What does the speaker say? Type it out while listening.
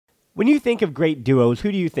When you think of great duos,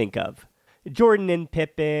 who do you think of? Jordan and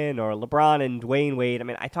Pippen, or LeBron and Dwayne Wade? I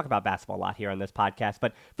mean, I talk about basketball a lot here on this podcast,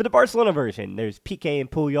 but for the Barcelona version, there's Piqué and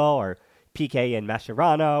Puyol, or Piqué and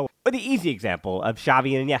Mascherano, or the easy example of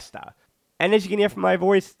Xavi and Iniesta. And as you can hear from my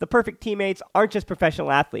voice, the perfect teammates aren't just professional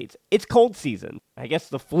athletes. It's cold season. I guess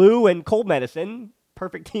the flu and cold medicine,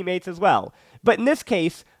 perfect teammates as well. But in this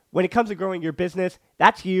case, when it comes to growing your business,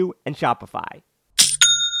 that's you and Shopify.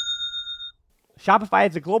 Shopify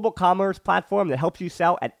is a global commerce platform that helps you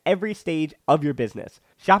sell at every stage of your business.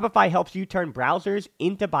 Shopify helps you turn browsers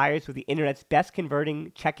into buyers with the internet's best converting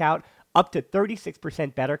checkout, up to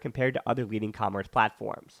 36% better compared to other leading commerce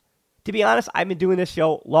platforms. To be honest, I've been doing this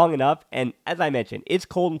show long enough, and as I mentioned, it's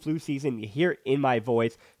cold and flu season. You hear it in my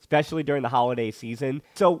voice, especially during the holiday season.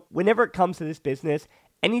 So whenever it comes to this business,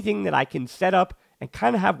 anything that I can set up and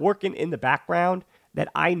kind of have working in the background that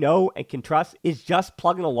I know and can trust is just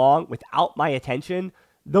plugging along without my attention.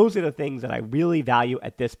 Those are the things that I really value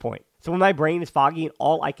at this point. So when my brain is foggy and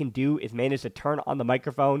all I can do is manage to turn on the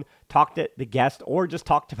microphone, talk to the guest, or just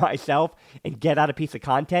talk to myself and get out a piece of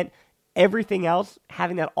content, everything else,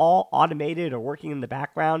 having that all automated or working in the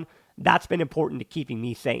background, that's been important to keeping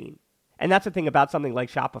me sane. And that's the thing about something like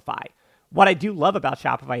Shopify. What I do love about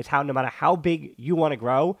Shopify is how no matter how big you want to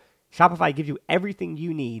grow, Shopify gives you everything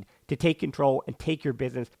you need to take control and take your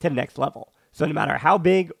business to the next level. So no matter how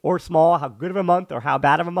big or small, how good of a month or how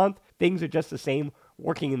bad of a month, things are just the same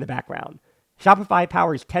working in the background. Shopify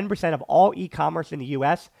powers 10% of all e-commerce in the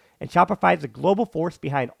US, and Shopify is the global force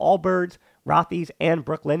behind Allbirds, Rothy's, and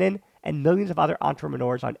Brooklinen, and millions of other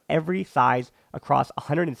entrepreneurs on every size across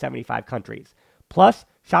 175 countries. Plus,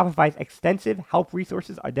 Shopify's extensive help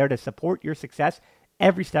resources are there to support your success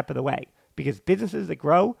every step of the way, because businesses that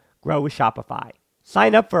grow with Shopify.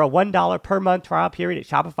 Sign up for a $1 per month trial period at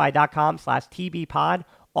shopify.com/TBPod,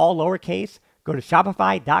 all lowercase. Go to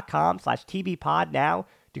shopify.com/TBPod now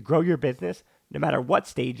to grow your business no matter what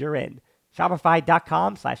stage you're in.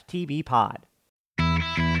 Shopify.com/TBPod.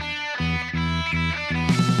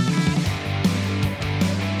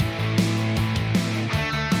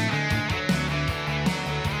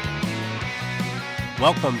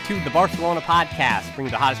 Welcome to the Barcelona podcast,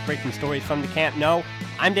 bringing the hottest breaking stories from the Camp Nou.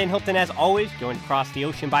 I'm Dan Hilton, as always, joined across the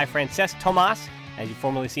ocean by Francesc Tomas, as you've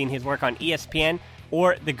formerly seen his work on ESPN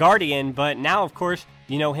or The Guardian, but now, of course,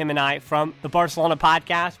 you know him and I from the Barcelona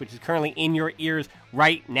podcast, which is currently in your ears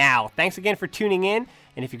right now. Thanks again for tuning in,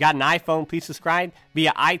 and if you've got an iPhone, please subscribe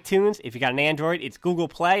via iTunes. If you got an Android, it's Google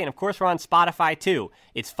Play, and of course, we're on Spotify too.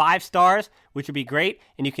 It's 5 stars, which would be great,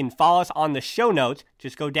 and you can follow us on the show notes.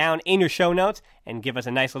 Just go down in your show notes and give us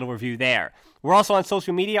a nice little review there. We're also on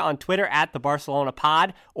social media, on Twitter at the Barcelona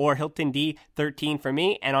Pod, or HiltonD13 for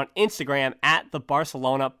me, and on Instagram at the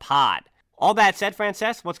Barcelona Pod. All that said,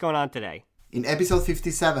 Francesc, what's going on today? In episode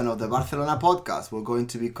 57 of the Barcelona podcast, we're going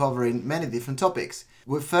to be covering many different topics.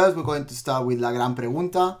 First, we're going to start with La Gran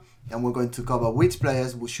Pregunta, and we're going to cover which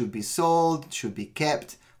players should be sold, should be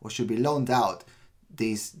kept, or should be loaned out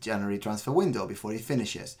this January transfer window before it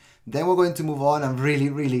finishes. Then we're going to move on. I'm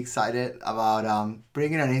really excited about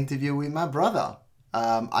bringing an interview with my brother.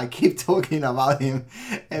 I keep talking about him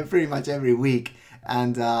pretty much every week.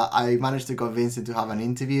 And I managed to convince him to have an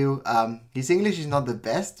interview. His English is not the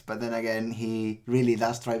best, but then again, he really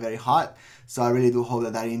does try very hard. So I really do hope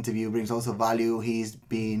that interview brings also value. He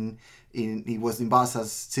was in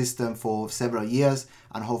Barca's system for several years,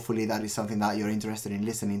 and hopefully that is something that you're interested in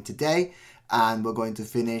listening today. And we're going to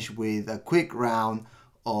finish with a quick round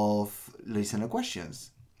of listener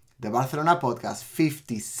questions. The Barcelona podcast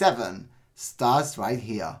 57 starts right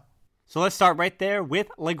here. So let's start right there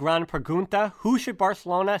with La Gran Pregunta. Who should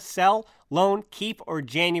Barcelona sell, loan, keep, or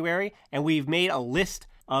January? And we've made a list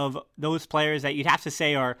of those players that you'd have to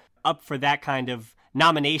say are up for that kind of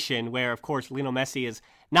nomination, where, of course, Lionel Messi is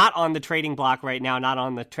not on the trading block right now, not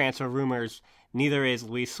on the transfer rumors. Neither is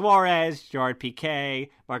Luis Suarez, Gerard Piqué,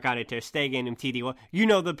 Marc-Andre ter Stegen, Umtiti. You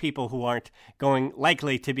know the people who aren't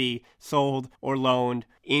likely to be sold or loaned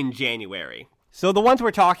in January. So the ones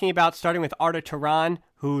we're talking about, starting with Arda Turan,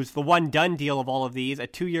 who's the one-done deal of all of these, a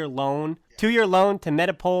 2-year loan. 2-year loan to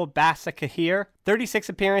Metropole Başakşehir. 36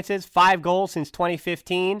 appearances, 5 goals since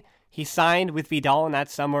 2015. He signed with Vidal in that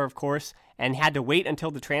summer, of course, and had to wait until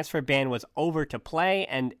the transfer ban was over to play,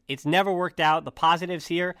 and it's never worked out. The positives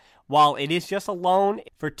here, while it is just a loan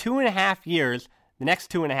for 2.5 years, the next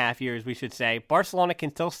 2.5 years, we should say, Barcelona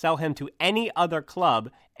can still sell him to any other club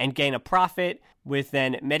and gain a profit, with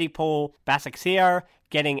then Metropole Başakşehir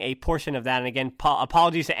getting a portion of that. And again,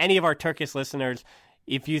 apologies to any of our Turkish listeners.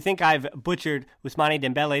 If you think I've butchered Ousmane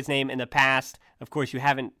Dembele's name in the past, of course you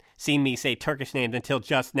haven't seen me say Turkish names until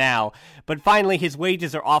just now. But finally, his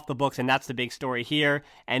wages are off the books, and that's the big story here.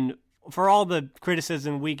 And for all the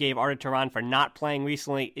criticism we gave Arda Turan for not playing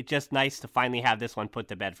recently, it's just nice to finally have this one put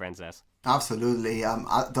to bed, Frances. Absolutely.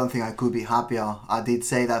 I don't think I could be happier. I did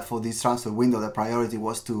say that for this transfer window, the priority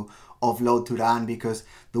was to offload Turan because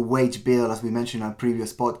the wage bill, as we mentioned in our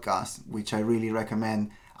previous podcast, which I really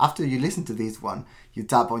recommend, after you listen to this one, you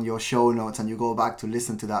tap on your show notes and you go back to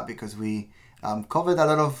listen to that because we covered a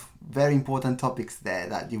lot of very important topics there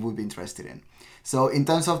that you would be interested in. So in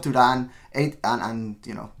terms of Turan,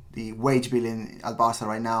 the wage bill at Barca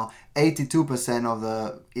right now, 82% of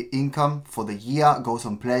the income for the year goes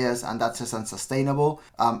on players, and that's just unsustainable.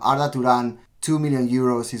 Arda Turan, 2 million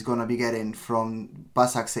euros he's going to be getting from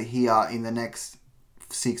Basak Sehia in the next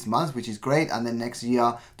 6 months, which is great. And then next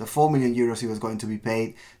year, the 4 million euros he was going to be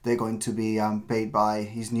paid, they're going to be paid by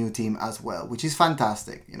his new team as well, which is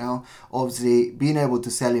fantastic. Obviously, being able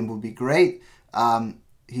to sell him would be great.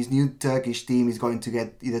 His new Turkish team is going to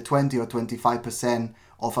get either 20 or 25%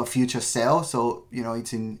 of a future sale. So,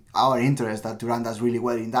 it's in our interest that Turan does really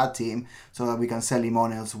well in that team so that we can sell him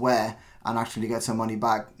on elsewhere and actually get some money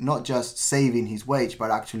back, not just saving his wage,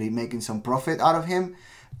 but actually making some profit out of him.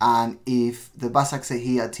 And if the Basak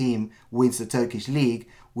Sehia team wins the Turkish league,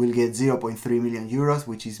 we'll get 0.3 million euros,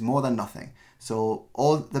 which is more than nothing. So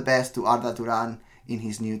all the best to Arda Turan in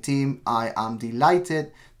his new team. I am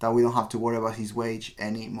delighted that we don't have to worry about his wage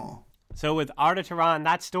anymore. So with Arda Turan,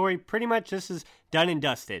 that story pretty much just is done and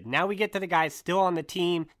dusted. Now we get to the guys still on the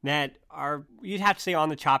team that are, you'd have to say, on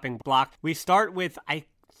the chopping block. We start with,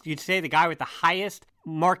 you'd say, the guy with the highest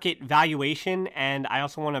market valuation, and I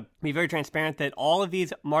also want to be very transparent that all of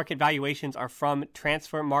these market valuations are from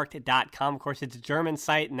transfermarkt.com. Of course, it's a German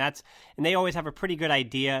site, and they always have a pretty good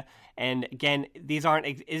idea. And again,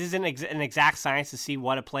 it isn't an exact science to see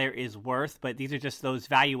what a player is worth, but these are just those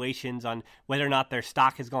valuations on whether or not their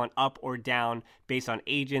stock has gone up or down based on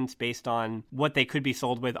agents, based on what they could be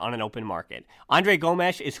sold with on an open market. Andre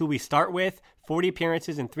Gomes is who we start with. 40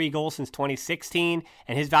 appearances and 3 goals since 2016,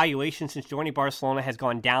 and his valuation since joining Barcelona has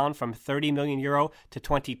gone down from 30 million euro to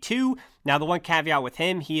 22. Now, the one caveat with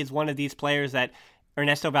him, he is one of these players that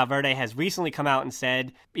Ernesto Valverde has recently come out and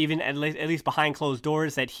said, even at least behind closed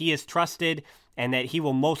doors, that he is trusted and that he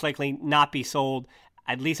will most likely not be sold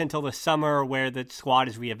at least until the summer where the squad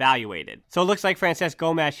is reevaluated. So it looks like Frances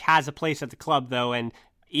Gomes has a place at the club, though, and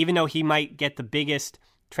even though he might get the biggest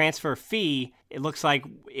transfer fee, it looks like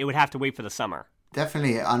it would have to wait for the summer.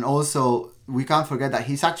 Definitely, and also we can't forget that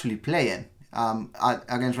he's actually playing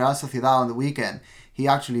against Real Sociedad on the weekend. He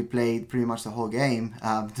actually played pretty much the whole game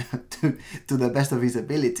to the best of his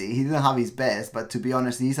ability. He didn't have his best, but to be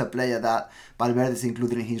honest, he's a player that Valverde is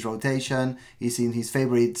included in his rotation. He's in his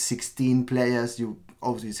favorite 16 players, you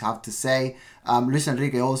obviously have to say. Luis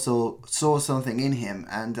Enrique also saw something in him,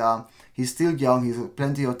 and he's still young. He's got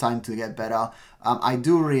plenty of time to get better. I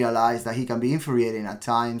do realize that he can be infuriating at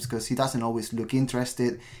times because he doesn't always look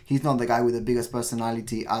interested. He's not the guy with the biggest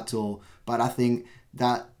personality at all, but I think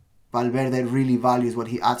that Valverde really values what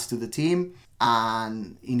he adds to the team,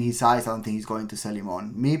 and in his eyes, I don't think he's going to sell him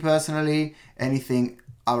on. Me personally, anything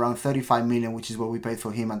around 35 million, which is what we paid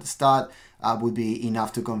for him at the start, would be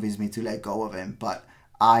enough to convince me to let go of him, but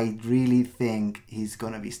I really think he's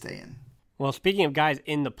going to be staying. Well, speaking of guys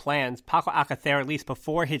in the plans, Paco Alcácer, at least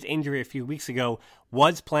before his injury a few weeks ago,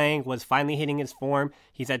 was playing, was finally hitting his form.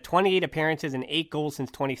 He's had 28 appearances and 8 goals since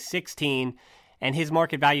 2016, and his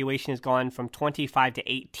market valuation has gone from 25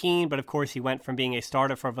 to 18, but of course he went from being a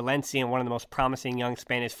starter for Valencia and one of the most promising young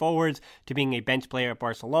Spanish forwards to being a bench player at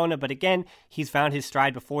Barcelona. But again, he's found his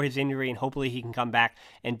stride before his injury, and hopefully he can come back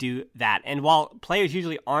and do that. And while players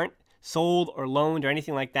usually aren't sold or loaned or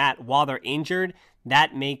anything like that while they're injured,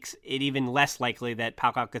 that makes it even less likely that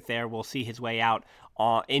Pau Alcácer will see his way out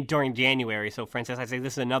during January. So, Frances, I say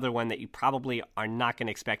this is another one that you probably are not going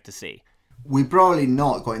to expect to see. We're probably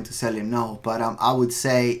not going to sell him now, but I would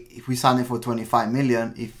say if we sign him for 25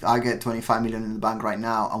 million, if I get 25 million in the bank right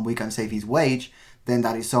now and we can save his wage, then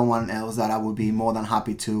that is someone else that I would be more than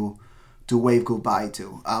happy to wave goodbye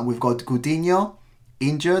to. We've got Coutinho,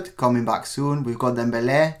 injured, coming back soon. We've got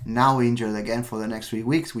Dembele, now injured again for the next 3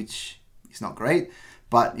 weeks, which is not great.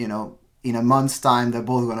 But, in a month's time, they're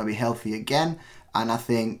both going to be healthy again. And I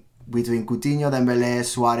think between Coutinho, Dembele,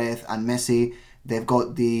 Suarez and Messi, they've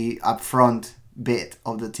got the upfront bit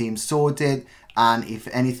of the team sorted. And if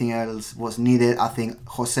anything else was needed, I think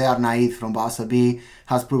Jose Arnaiz from Barça B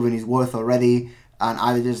has proven his worth already. And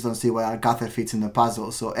I just don't see where Alcácer fits in the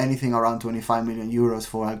puzzle. So anything around 25 million euros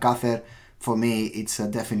for Alcácer, for me, it's a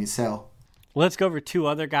definite sell. Let's go over two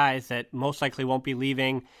other guys that most likely won't be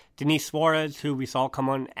leaving. Denis Suarez, who we saw come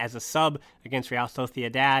on as a sub against Real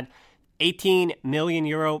Sociedad. 18 million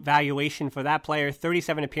euro valuation for that player,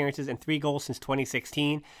 37 appearances and 3 goals since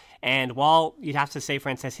 2016. And while you'd have to say,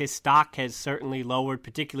 Frances, his stock has certainly lowered,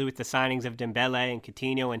 particularly with the signings of Dembele and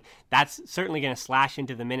Coutinho, and that's certainly going to slash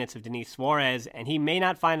into the minutes of Denis Suarez, and he may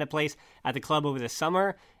not find a place at the club over the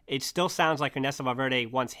summer. It still sounds like Ernesto Valverde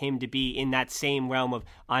wants him to be in that same realm of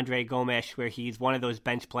Andre Gomes, where he's one of those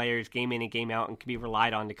bench players, game in and game out, and can be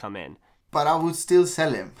relied on to come in. But I would still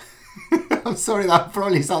sell him. I'm sorry, that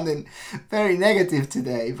probably sounding very negative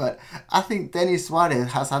today, but I think Denis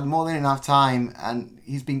Suarez has had more than enough time and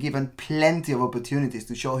he's been given plenty of opportunities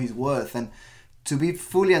to show his worth. And to be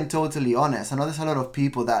fully and totally honest, I know there's a lot of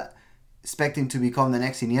people that expect him to become the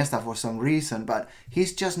next Iniesta for some reason, but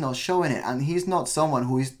he's just not showing it. And he's not someone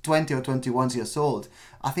who is 20 or 21 years old.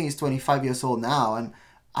 I think he's 25 years old now, and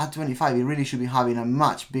at 25 he really should be having a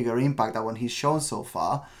much bigger impact than what he's shown so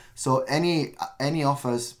far. So any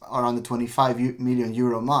offers around the 25 million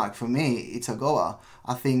euro mark, for me, it's a goer.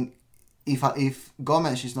 I think if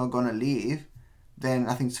Gomes is not going to leave, then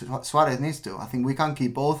I think Suarez needs to. I think we can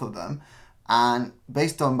keep both of them. And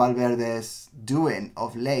based on Valverde's doing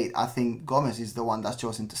of late, I think Gomes is the one that's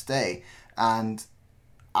chosen to stay. And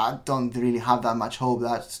I don't really have that much hope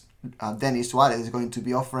that Denis Suarez is going to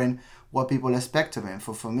be offering what people expect of him.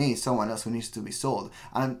 For me, someone else who needs to be sold.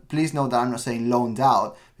 And please note that I'm not saying loaned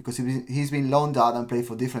out, because if he's been loaned out and played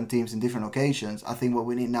for different teams in different occasions, I think what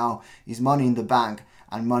we need now is money in the bank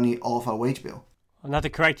and money off our wage bill. Well, not to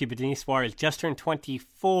correct you, but Denis Suarez just turned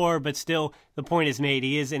 24, but still the point is made.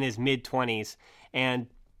 He is in his mid-20s. And,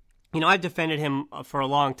 I've defended him for a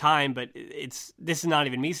long time, but this is not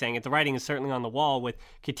even me saying it. The writing is certainly on the wall. With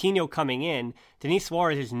Coutinho coming in, Denis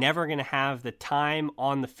Suarez is never going to have the time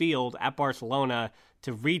on the field at Barcelona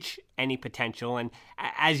to reach any potential. And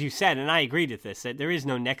as you said, and I agreed with this, that there is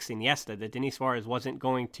no next Iniesta, that Denis Suarez wasn't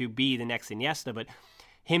going to be the next Iniesta, but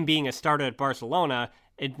him being a starter at Barcelona,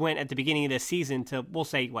 it went at the beginning of this season to, we'll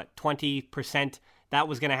say, 20% that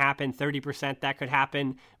was going to happen, 30% that could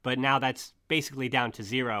happen, but now that's basically down to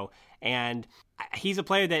zero. And he's a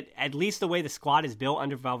player that, at least the way the squad is built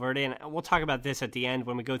under Valverde, and we'll talk about this at the end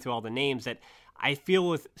when we go through all the names, that I feel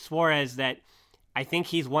with Suarez that I think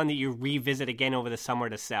he's one that you revisit again over the summer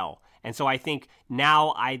to sell. And so I think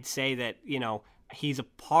now I'd say that, he's a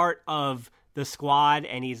part of the squad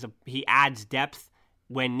and he adds depth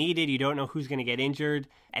when needed. You don't know who's going to get injured.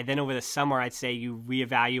 And then over the summer, I'd say you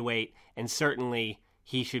reevaluate, and certainly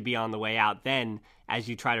he should be on the way out then as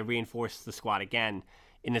you try to reinforce the squad again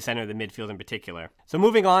in the center of the midfield in particular. So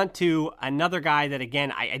moving on to another guy that,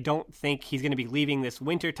 again, I don't think he's going to be leaving this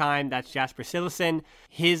winter time. That's Jasper Cillessen.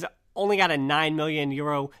 His only got a 9 million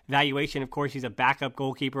euro valuation. Of course, he's a backup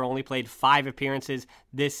goalkeeper, only played 5 appearances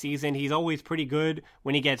this season. He's always pretty good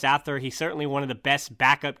when he gets out there. He's certainly one of the best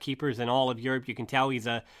backup keepers in all of Europe. You can tell he's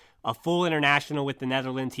a full international with the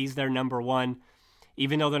Netherlands. He's their number one.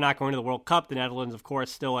 Even though they're not going to the World Cup, the Netherlands, of course,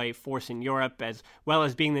 still a force in Europe, as well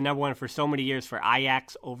as being the number one for so many years for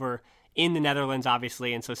Ajax over in the Netherlands,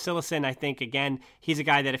 obviously. And so Cillessen, I think, again, he's a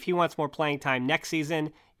guy that if he wants more playing time next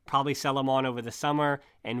season, probably sell him on over the summer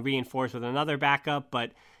and reinforce with another backup.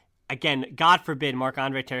 But again, God forbid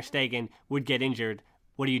Marc-Andre ter Stegen would get injured.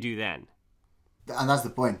 What do you do then? And that's the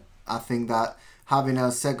point. I think that having a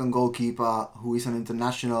second goalkeeper who is an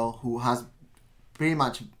international, who has pretty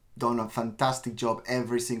much done a fantastic job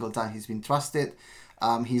every single time he's been trusted.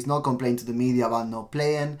 He's not complained to the media about not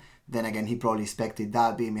playing. Then again, he probably expected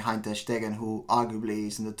that, being behind ter Stegen, who arguably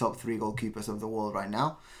is in the top 3 goalkeepers of the world right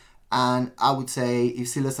now. And I would say if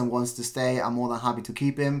Cillessen wants to stay, I'm more than happy to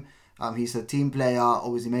keep him. He's a team player,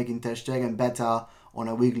 obviously making ter Stegen better on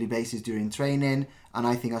a weekly basis during training. And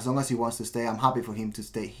I think as long as he wants to stay, I'm happy for him to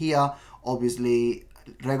stay here. Obviously,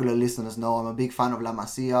 regular listeners know I'm a big fan of La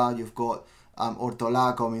Masia. You've got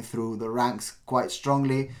Ortola coming through the ranks quite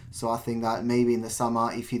strongly. So I think that maybe in the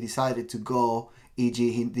summer, if he decided to go,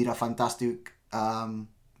 e.g. he did a fantastic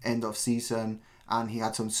end of season and he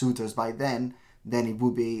had some suitors by then it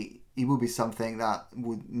would be something that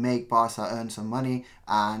would make Barca earn some money.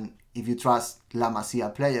 And if you trust La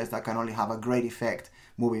Masia players, that can only have a great effect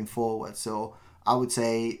moving forward. So I would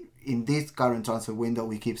say in this current transfer window,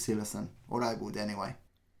 we keep Cillessen, or I would anyway.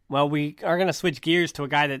 Well, we are going to switch gears to a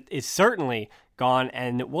guy that is certainly gone,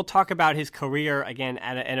 and we'll talk about his career again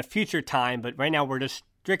at a future time, but right now we're just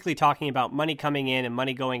strictly talking about money coming in and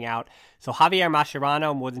money going out. So Javier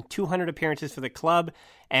Mascherano, more than 200 appearances for the club,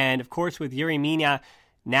 and of course with Yuri Mina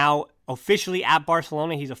now officially at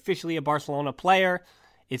Barcelona, he's officially a Barcelona player.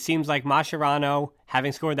 it seems like Mascherano,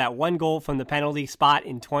 having scored that one goal from the penalty spot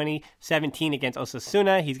in 2017 against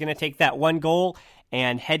Osasuna, he's going to take that one goal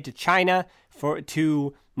and head to China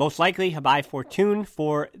to most likely Hebei Fortune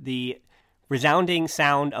for the resounding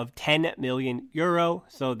sound of 10 million euro.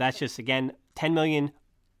 So that's just, again, 10 million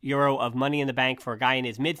euro of money in the bank for a guy in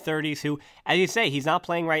his mid-30s who, as you say, he's not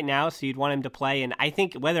playing right now, so you'd want him to play. And I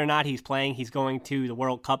think whether or not he's playing, he's going to the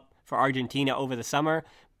World Cup for Argentina over the summer.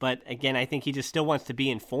 But again, I think he just still wants to be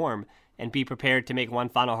in form and be prepared to make one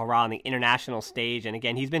final hurrah on the international stage. And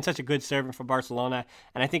again, he's been such a good servant for Barcelona,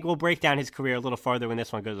 and I think we'll break down his career a little further when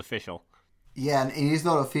this one goes official. Yeah, and it is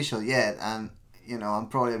not official yet, and I'm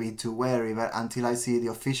probably a bit too wary, but until I see the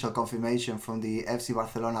official confirmation from the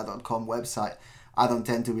fcbarcelona.com website, I don't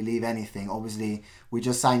tend to believe anything. Obviously, we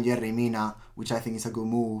just signed Yerry Mina, which I think is a good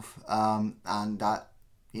move, and that,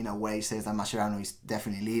 in a way, says that Mascherano is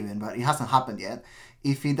definitely leaving, but it hasn't happened yet.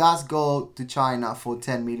 If he does go to China for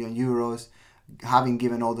 10 million euros, having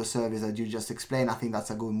given all the service that you just explained, I think that's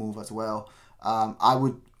a good move as well. I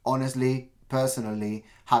would honestly, personally,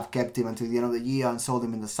 have kept him until the end of the year and sold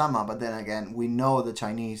him in the summer, but then again, we know the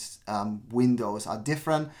Chinese windows are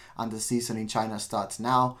different, and the season in China starts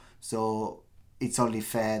now, so it's only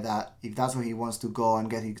fair that if that's where he wants to go and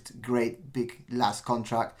get his great big last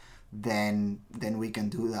contract, then we can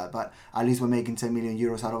do that. But at least we're making 10 million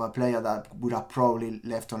euros out of a player that would have probably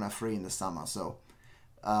left on a free in the summer. So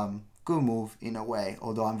good move in a way,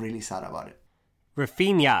 although I'm really sad about it.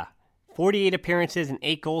 Rafinha, 48 appearances and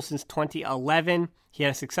 8 goals since 2011. He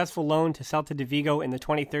had a successful loan to Celta de Vigo in the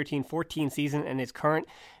 2013-14 season, and his current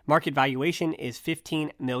market valuation is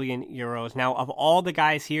 15 million euros. Now, of all the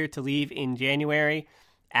guys here to leave in January,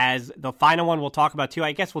 as the final one we'll talk about too,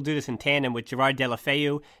 I guess we'll do this in tandem with Gerard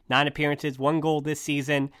Deulofeu, 9 appearances, 1 goal this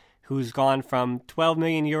season, who's gone from 12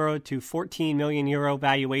 million euro to 14 million euro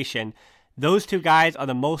valuation. Those two guys are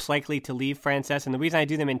the most likely to leave, Frances, and the reason I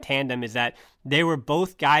do them in tandem is that they were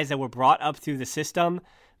both guys that were brought up through the system,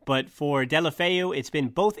 but for Deulofeu, it's been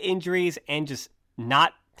both injuries and just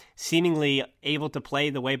not seemingly able to play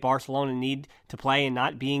the way Barcelona need to play and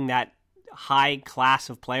not being that high class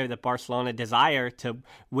of player that Barcelona desire to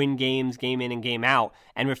win games game in and game out.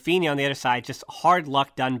 And Rafinha on the other side, just hard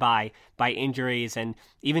luck done by injuries. And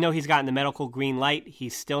even though he's gotten the medical green light,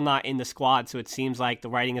 he's still not in the squad. So it seems like the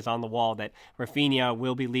writing is on the wall that Rafinha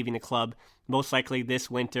will be leaving the club most likely this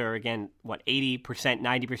winter. Again, 80%,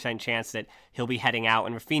 90% chance that he'll be heading out.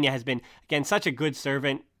 And Rafinha has been, again, such a good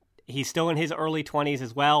servant. He's still in his early 20s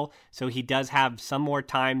as well, so he does have some more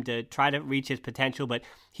time to try to reach his potential, but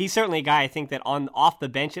he's certainly a guy I think that off the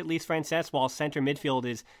bench at least, Frances, while center midfield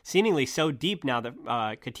is seemingly so deep now that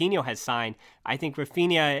Coutinho has signed, I think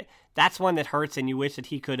Rafinha, that's one that hurts, and you wish that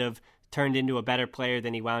he could have turned into a better player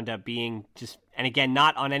than he wound up being, just, and again,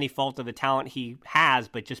 not on any fault of the talent he has,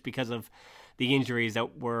 but just because of the injuries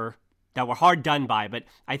that were hard done by. But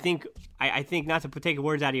I think not to take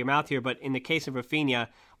words out of your mouth here, but in the case of Rafinha,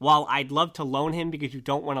 while I'd love to loan him because you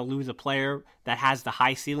don't want to lose a player that has the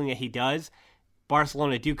high ceiling that he does,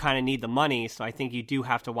 Barcelona do kind of need the money, so I think you do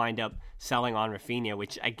have to wind up selling on Rafinha,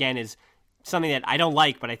 which again is something that I don't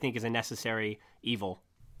like, but I think is a necessary evil.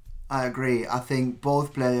 I agree. I think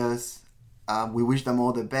both players, we wish them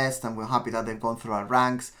all the best, and we're happy that they've gone through our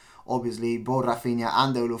ranks. Obviously, both Rafinha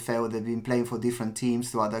and Deulofeu, they've been playing for different teams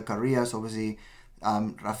throughout their careers. Obviously,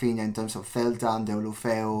 Rafinha in terms of Celta and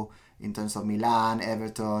Deulofeu in terms of Milan,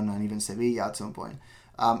 Everton, and even Sevilla at some point.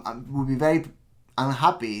 We'll be very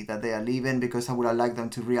unhappy that they are leaving because I would have liked them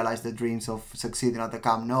to realize their dreams of succeeding at the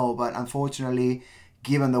Camp Nou. But unfortunately,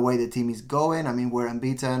 given the way the team is going, I mean, we're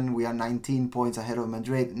unbeaten. We are 19 points ahead of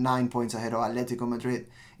Madrid, 9 points ahead of Atletico Madrid,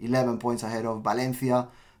 11 points ahead of Valencia.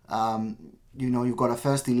 You've got a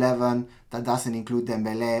first 11 that doesn't include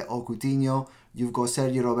Dembele or Coutinho. You've got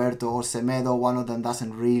Sergio Roberto or Semedo. One of them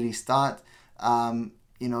doesn't really start.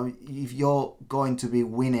 If you're going to be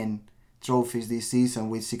winning trophies this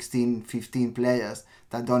season with 16, 15 players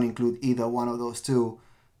that don't include either one of those two,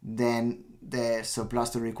 then they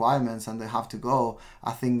surplus the requirements and they have to go.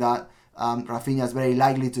 I think that Rafinha is very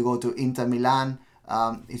likely to go to Inter Milan.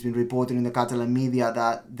 It's been reported in the Catalan media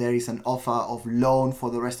that there is an offer of loan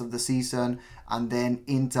for the rest of the season, and then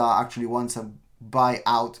Inter actually wants a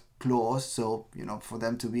buyout clause, so for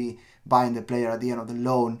them to be buying the player at the end of the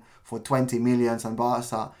loan for 20 million, and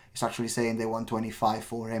Barca is actually saying they want 25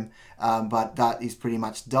 for him, but that is pretty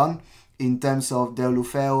much done. In terms of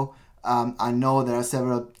Deulofeu, I know there are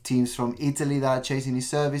several teams from Italy that are chasing his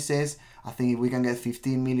services. I think if we can get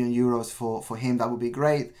 15 million euros for him, that would be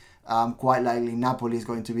great. Quite likely Napoli is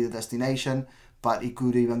going to be the destination, but it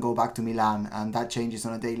could even go back to Milan, and that changes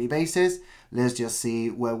on a daily basis. Let's just see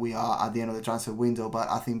where we are at the end of the transfer window. But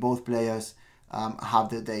I think both players have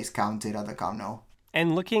their days counted at the Camp Nou.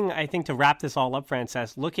 And looking, I think, to wrap this all up,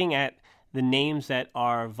 Frances, looking at the names that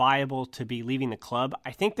are viable to be leaving the club,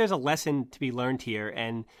 I think there's a lesson to be learned here.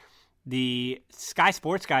 And the Sky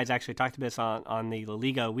Sports guys actually talked about this on the La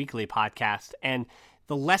Liga Weekly podcast. And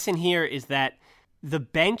the lesson here is that the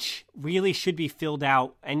bench really should be filled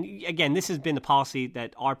out. And again, this has been the policy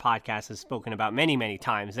that our podcast has spoken about many, many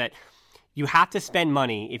times, that you have to spend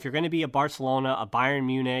money. If you're going to be a Barcelona, a Bayern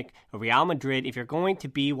Munich, a Real Madrid, if you're going to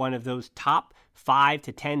be one of those top 5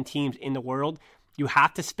 to 10 teams in the world, you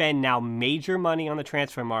have to spend now major money on the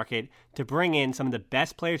transfer market to bring in some of the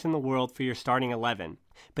best players in the world for your starting 11.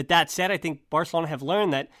 But that said, I think Barcelona have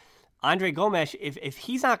learned that Andre Gomes, if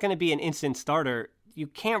he's not going to be an instant starter, you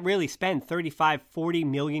can't really spend 35, 40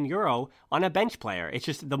 million euro on a bench player. It's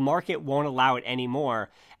just the market won't allow it anymore.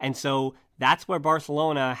 And so that's where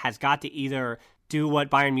Barcelona has got to either do what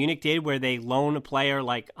Bayern Munich did, where they loan a player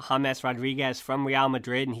like James Rodriguez from Real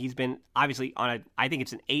Madrid, and he's been obviously on I think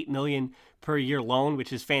it's an 8 million per year loan,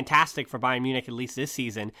 which is fantastic for Bayern Munich, at least this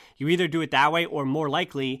season. You either do it that way, or more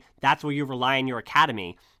likely, that's where you rely on your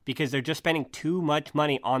academy, because they're just spending too much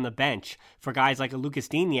money on the bench for guys like a Lucas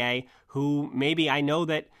Digne, who maybe, I know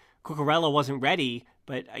that Cucurella wasn't ready,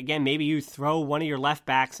 but again, maybe you throw one of your left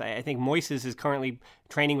backs. I think Moises is currently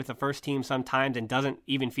training with the first team sometimes and doesn't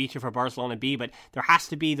even feature for Barcelona B, but there has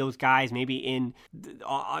to be those guys maybe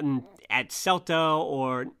at Celta,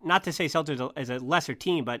 or not to say Celta is a lesser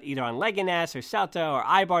team, but either on Leganés or Celta or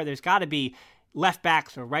Eibar, there's got to be left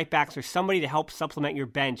backs or right backs or somebody to help supplement your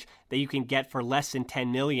bench that you can get for less than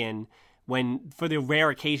 10 million when, for the rare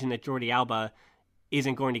occasion that Jordi Alba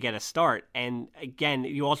isn't going to get a start. And again,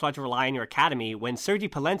 you also have to rely on your academy. When Sergi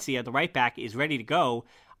Palencia, the right back, is ready to go,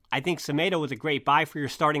 I think Semedo was a great buy for your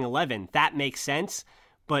starting 11. That makes sense.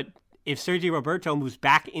 But if Sergi Roberto moves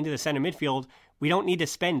back into the center midfield, we don't need to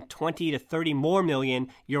spend 20 to 30 more million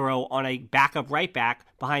euro on a backup right back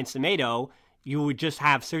behind Semedo. You would just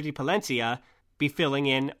have Sergi Palencia be filling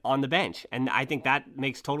in on the bench. And I think that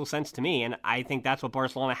makes total sense to me. And I think that's what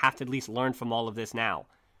Barcelona have to at least learn from all of this now.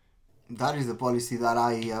 That is the policy that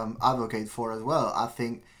I advocate for as well. I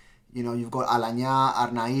think, you've got Alanya,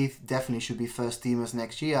 Arnaiz definitely should be first teamers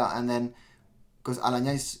next year. And then, because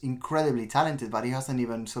Alanya is incredibly talented, but he hasn't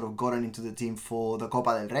even sort of gotten into the team for the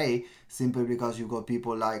Copa del Rey, simply because you've got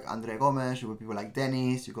people like Andre Gomes, you've got people like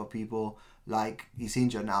Dennis, you've got people like, he's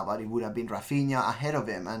injured now, but it would have been Rafinha ahead of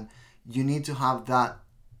him. And you need to have that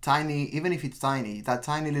tiny, even if it's tiny, that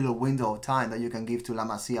tiny little window of time that you can give to La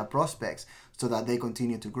Masia prospects so that they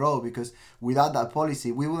continue to grow. Because without that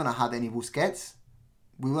policy, we wouldn't have had any Busquets,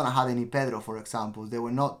 we wouldn't have had any Pedro, for example. They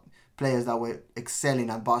were not players that were excelling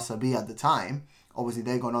at Barca B at the time. Obviously,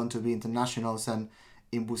 they've gone on to be internationals, and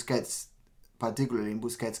in Busquets, particularly in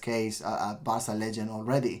Busquets' case, a Barca legend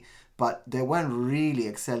already. But they weren't really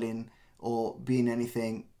excelling or being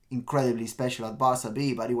anything incredibly special at Barca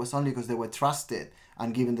B, but it was only because they were trusted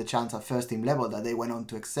and given the chance at first team level that they went on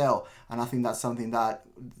to excel. And I think that's something that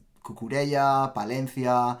Cucurella,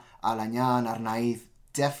 Palencia, Alanya, and Arnaiz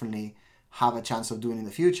definitely have a chance of doing in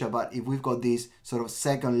the future. But if we've got this sort of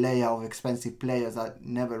second layer of expensive players that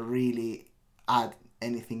never really add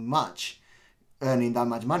anything much, earning that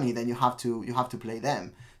much money, then you have to play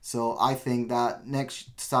them. So I think that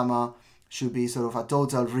next summer should be sort of a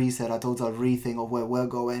total reset, a total rethink of where we're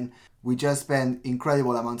going. We just spent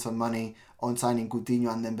incredible amounts of money on signing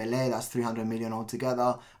Coutinho and Dembele. That's 300 million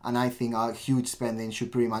altogether. And I think our huge spending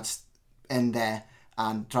should pretty much end there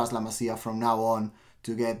and trust La Masia from now on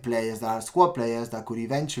to get players that are squad players that could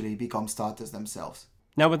eventually become starters themselves.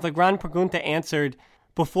 Now, with La Gran Pregunta answered,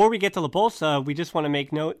 before we get to La Bolsa, we just want to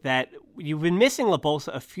make note that you've been missing La Bolsa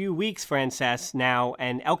a few weeks, Frances, now,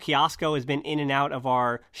 and El Kiosco has been in and out of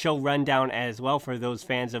our show rundown as well for those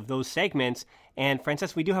fans of those segments. And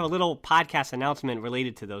Frances, we do have a little podcast announcement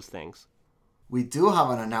related to those things. We do have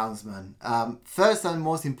an announcement. First and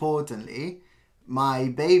most importantly, my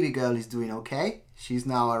baby girl is doing okay. She's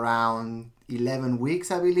now around 11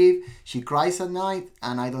 weeks, I believe. She cries at night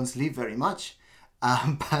and I don't sleep very much.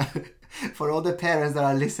 But for all the parents that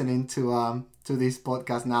are listening to this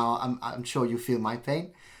podcast now, I'm sure you feel my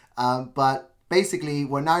pain. But basically,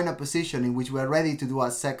 we're now in a position in which we're ready to do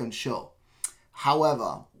our second show.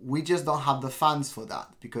 However, we just don't have the funds for that,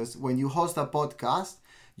 because when you host a podcast,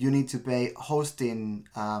 you need to pay hosting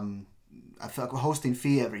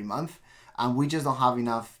fee every month, and we just don't have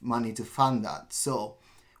enough money to fund that. So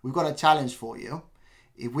we've got a challenge for you.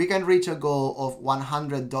 If we can reach a goal of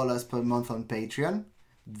 $100 per month on Patreon,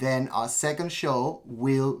 then our second show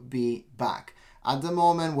will be back. At the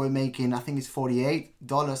moment, we're making, I think it's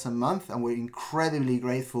 $48 a month, and we're incredibly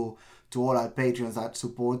grateful to all our patrons that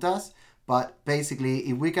support us. But basically,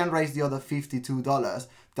 if we can raise the other $52,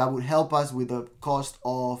 that would help us with the cost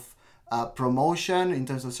of promotion in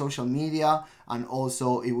terms of social media, and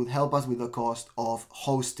also it would help us with the cost of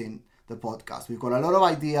hosting the podcast. We've got a lot of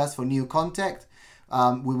ideas for new content.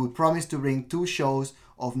 We would promise to bring 2 shows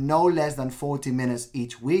of no less than 40 minutes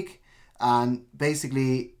each week, and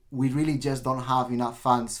basically we really just don't have enough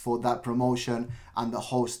funds for that promotion and the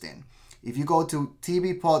hosting. If you go to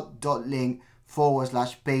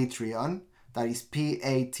tbpod.link/Patreon, that is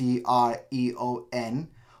Patreon,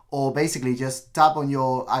 or basically just tap on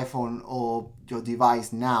your iPhone or your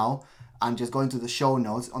device now and just go into the show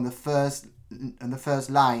notes. On the first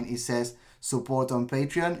line, it says support on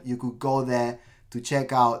Patreon. You could go there to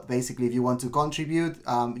check out, basically, if you want to contribute.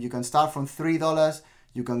 You can start from $3.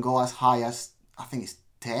 You can go as high as, I think it's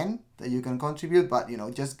 10 that you can contribute. But,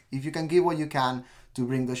 just if you can give what you can to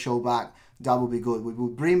bring the show back, that would be good. We will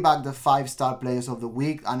bring back the 5-star players of the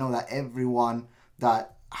week. I know that everyone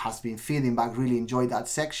that has been feeding back really enjoyed that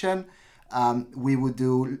section. We would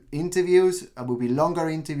do interviews. Will be longer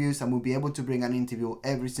interviews, and we'll be able to bring an interview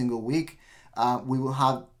every single week. We will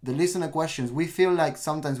have the listener questions. We feel like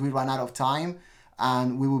sometimes we run out of time,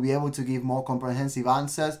 and we will be able to give more comprehensive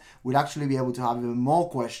answers. We'll actually be able to have even more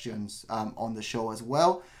questions on the show as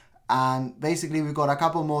well. And basically, we've got a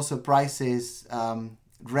couple more surprises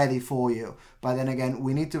ready for you. But then again,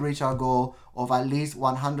 we need to reach our goal of at least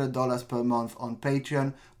 $100 per month on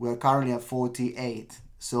Patreon. We're currently at $48.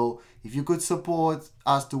 So if you could support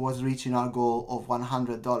us towards reaching our goal of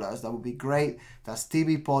 $100, that would be great. That's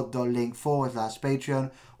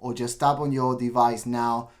tbpod.link/Patreon, or just tap on your device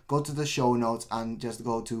now, go to the show notes and just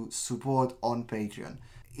go to support on Patreon.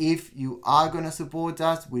 If you are going to support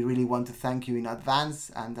us, we really want to thank you in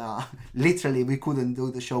advance, and literally we couldn't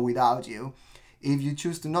do the show without you. If you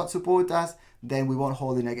choose to not support us, then we won't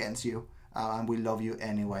hold it against you, and we love you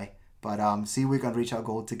anyway. But see if we can reach our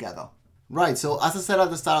goal together. Right, so as I said at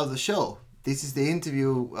the start of the show, this is the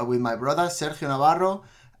interview with my brother, Sergio Navarro,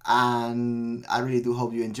 and I really do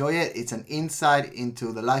hope you enjoy it. It's an insight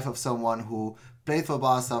into the life of someone who played for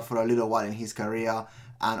Barca for a little while in his career,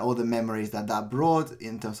 and all the memories that brought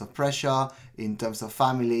in terms of pressure, in terms of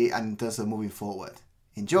family, and in terms of moving forward.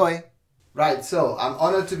 Enjoy! Right, so I'm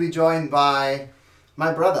honored to be joined by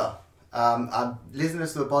my brother.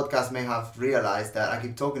 Listeners to the podcast may have realized that I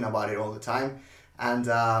keep talking about it all the time. And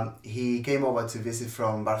he came over to visit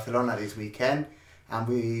from Barcelona this weekend. And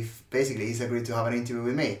he's agreed to have an interview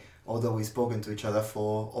with me, although we've spoken to each other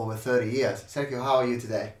for over 30 years. Sergio, how are you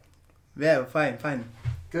today? Yeah, fine.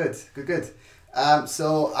 Good.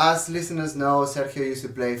 So as listeners know, Sergio used to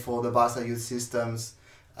play for the Barca youth systems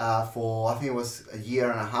for, I think it was a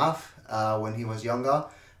year and a half when he was younger.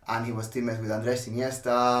 And he was teammates with Andres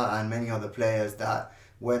Iniesta and many other players that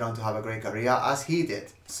went on to have a great career, as he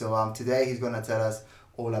did. So today he's going to tell us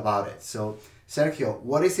all about it. So Sergio,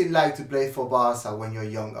 what is it like to play for Barca when you're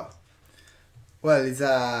younger? Well, it's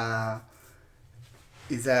a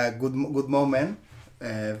good moment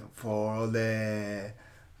for all the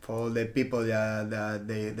people that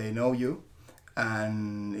they know you,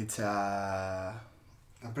 and it's a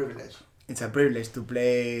privilege. It's a privilege to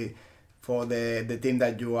play for the team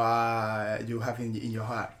that you have in your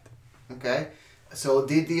heart. Okay. So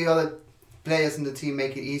did the other players in the team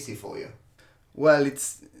make it easy for you? Well,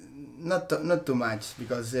 it's not too much,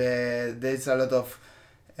 because there's a lot of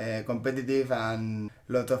competitive and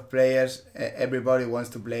a lot of players. Everybody wants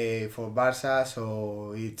to play for Barca,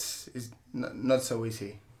 so it's not so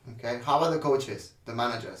easy. Okay. How about the coaches, the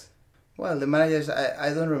managers? Well, the managers,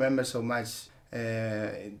 I don't remember so much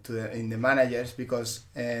in the managers, because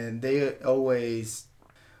they always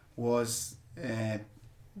was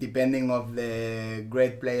depending of the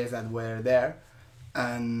great players that were there,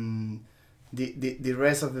 and the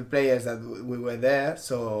rest of the players that we were there,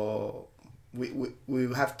 so we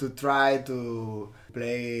have to try to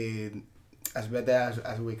play as better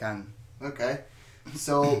as we can. Okay.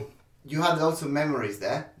 So you had lots of memories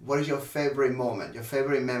there. What is your favorite moment, your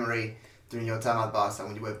favorite memory during your time at Barca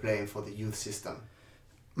when you were playing for the youth system?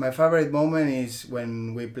 My favorite moment is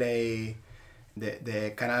when we play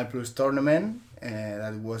the Canal Plus tournament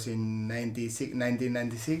that was in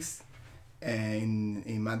 1996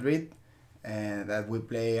 in Madrid, that we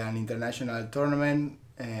play an international tournament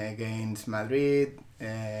against Madrid,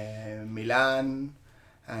 Milan,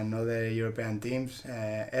 and other European teams.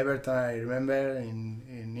 Everton, I remember,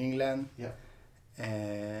 in England. Yeah.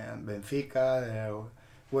 And Benfica. It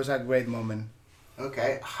was a great moment.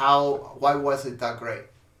 Okay. Why was it that great?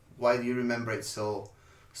 Why do you remember it so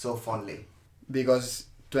fondly? because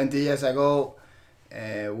 20 years ago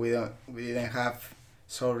we didn't have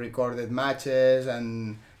so recorded matches,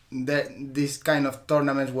 and these kind of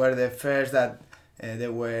tournaments were the first that they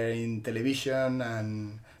were in television,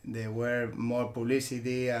 and there were more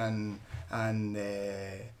publicity and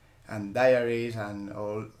diaries and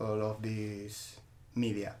all of these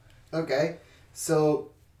media. Okay, so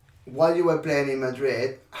while you were playing in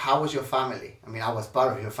Madrid, how was your family? I mean, I was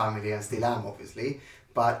part of your family and still am, obviously,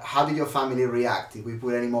 but how did your family react? Did we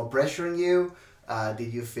put any more pressure on you?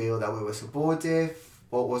 Did you feel that we were supportive?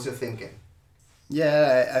 What was your thinking?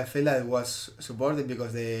 Yeah, I feel that it was supportive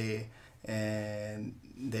because they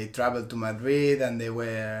traveled to Madrid and they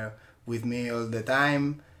were with me all the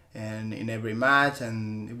time and in every match,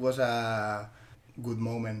 and it was a good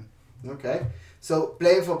moment. Okay. So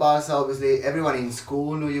playing for Barca, obviously, everyone in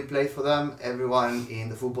school knew you played for them. Everyone in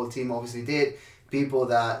the football team obviously did. People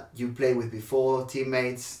that you played with before,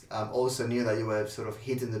 teammates, also knew that you were sort of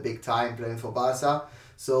hitting the big time playing for Barca.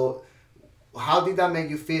 So how did that make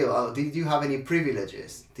you feel? Did you have any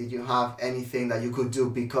privileges? Did you have anything that you could do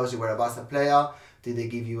because you were a Barca player? Did they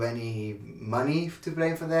give you any money to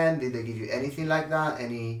play for them? Did they give you anything like that?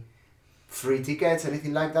 Any free tickets,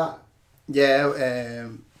 anything like that? Yeah,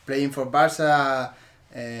 playing for Barca,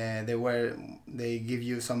 they give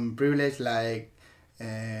you some privilege like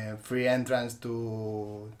free entrance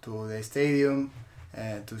to the stadium,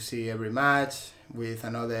 to see every match with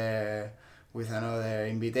another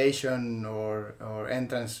invitation or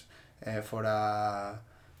entrance for a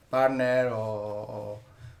partner or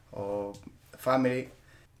family.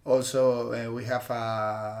 Also, we have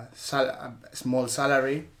a small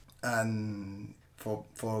salary, and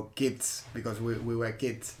for kids, because we were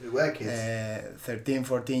kids. We were kids. 13,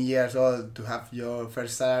 14 years old, to have your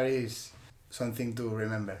first salary is something to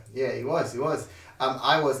remember. Yeah, it was.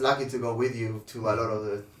 I was lucky to go with you to a lot of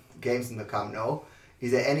the games in the Camp Nou.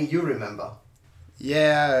 Is there any you remember?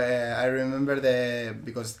 Yeah, I remember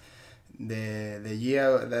because the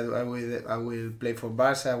year that I will play for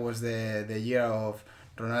Barca was the year of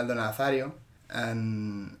Ronaldo Nazario,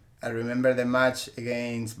 and I remember the match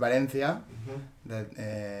against Valencia, that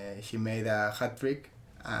he made a hat-trick,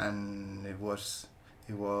 and it was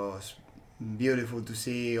beautiful to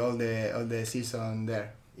see all the season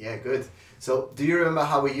there. Yeah, good. So do you remember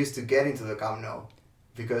how we used to get into the Camp Nou?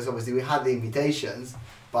 Because obviously we had the invitations,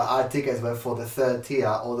 but our tickets were for the third tier,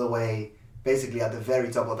 all the way basically at the very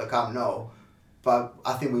top of the Camp Nou. But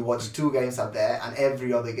I think we watched 2 games up there, and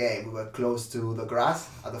every other game we were close to the grass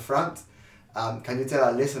at the front. Can you tell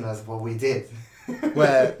our listeners what we did?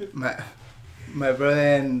 Well, my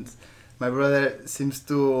brother seems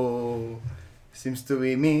to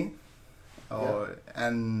be me,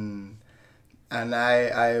 and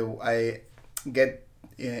I get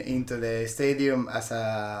into the stadium as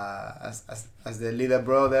the little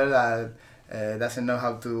brother that doesn't know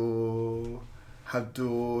how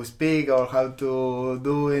to speak or how to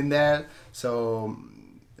do in there. So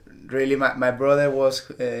really, my brother was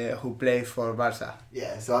who played for Barca.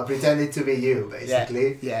 Yeah, so I pretended to be you,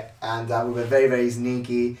 basically. Yeah. And we were very, very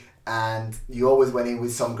sneaky, and you always went in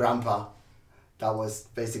with some grandpa that was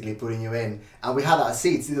basically putting you in. And we had our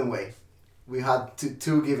seats, didn't we? We had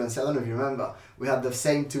two given, so I don't know if you remember. We had the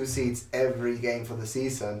same 2 seats every game for the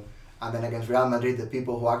season, and then against Real Madrid, the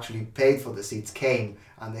people who actually paid for the seats came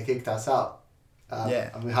and they kicked us out.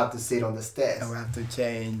 And we had to sit on the stairs. And we have to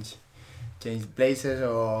change places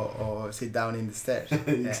or sit down in the stairs.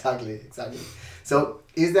 Exactly. So,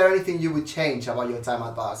 is there anything you would change about your time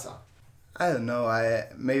at Barca? I don't know.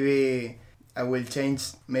 Maybe I will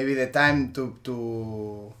change maybe the time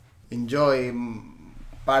to enjoy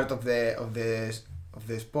part of the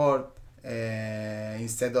sport,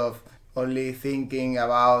 instead of only thinking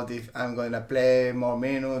about if I'm going to play more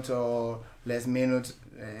minutes or less minutes.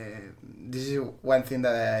 This is one thing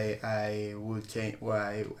that I would change.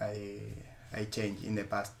 I changed in the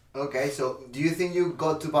past. Okay, so do you think you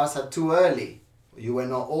got to Barca too early? You were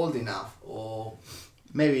not old enough, or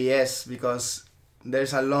maybe yes, because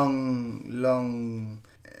there's a long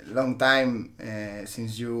time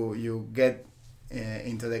since you get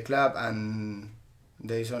into the club, and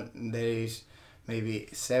there is maybe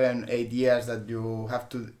 7-8 years that you have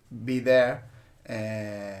to be there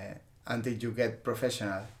until you get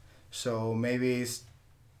professional. So maybe it's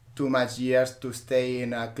too much years to stay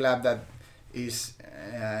in a club that is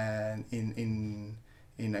in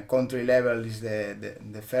a country level is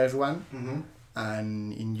the first one,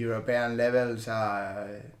 and in European levels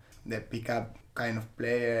they pick up kind of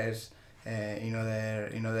players in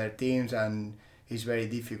other teams, and it's very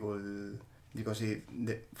difficult because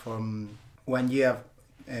from one year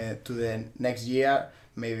to the next year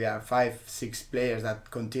maybe are 5-6 players that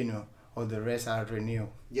continue, all the rest are renewed.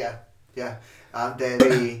 Yeah. They're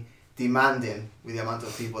very demanding with the amount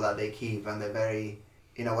of people that they keep, and they're very,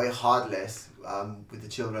 in a way, heartless with the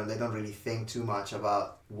children. They don't really think too much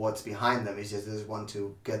about what's behind them. It's just they just want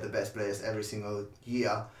to get the best players every single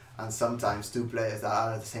year, and sometimes two players that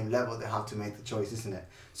are at the same level, they have to make the choice, isn't it?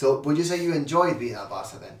 So would you say you enjoyed being at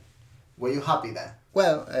Barca then? Were you happy there?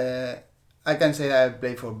 Well, I can say that I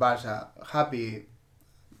played for Barca. Happy,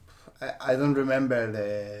 I don't remember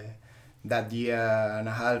that year and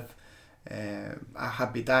a half a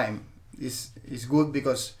happy time. It's good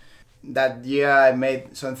because that year I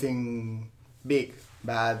made something big,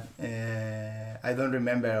 but I don't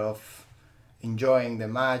remember of enjoying the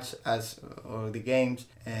match or the games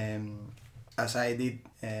as I did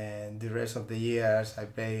the rest of the years. I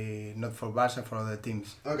play not for Barca, for other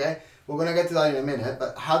teams. Okay, we're going to get to that in a minute,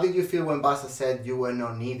 but how did you feel when Barca said you were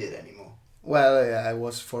not needed anymore? Well, I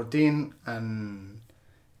was 14 and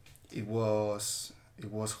it was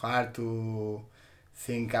hard to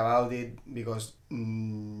think about it because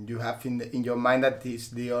you have in your mind that it's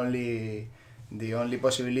the only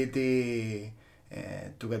possibility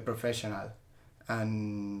to get professional.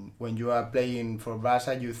 And when you are playing for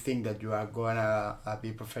Barca, you think that you are gonna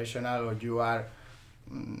be professional, or you are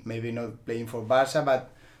maybe not playing for Barca, but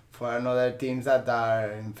for another teams that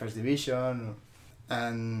are in first division.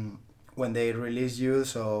 And when they release you,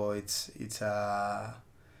 so it's a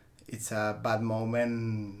bad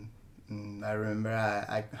moment. I remember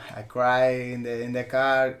I cry in the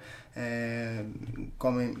car,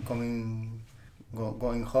 going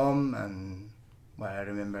home, and well, I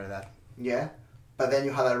remember that. Yeah, but then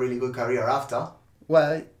you had a really good career after.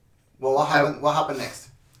 Well, what happened? What happened next?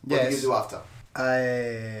 What did you do after?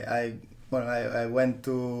 I went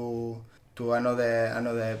to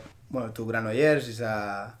another to Granollers. It's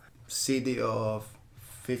a city of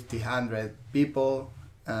 1,500 people,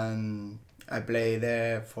 and I played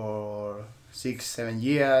there for 6-7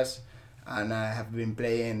 years, and I have been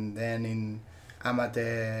playing then in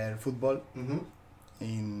amateur football. Mm-hmm.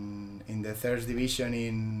 In the third division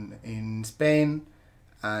in Spain,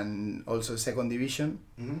 and also second division.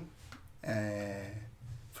 Mm-hmm.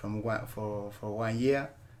 For 1 year,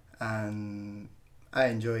 and I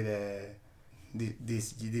enjoy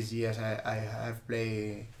these years I have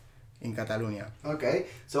played in Catalonia. Okay,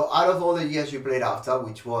 so out of all the years you played after,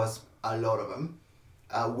 which was a lot of them,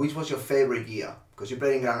 which was your favorite year? Because you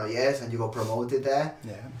played in Granollers and you got promoted there.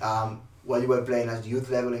 Yeah. While you were playing at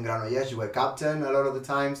youth level in Granollers, you were captain a lot of the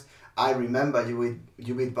times. I remember you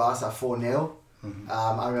beat Barca 4-0. Mm-hmm.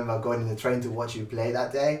 I remember going in the train to watch you play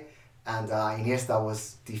that day, and Iniesta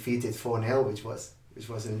was defeated 4-0, which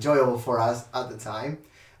was enjoyable for us at the time.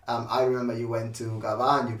 I remember you went to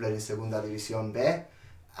Gavà and you played in Segunda División B,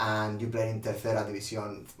 and you played in Tercera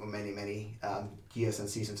División for many years and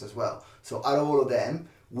seasons as well. So out of all of them,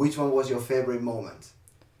 which one was your favorite moment?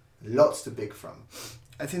 Lots to pick from.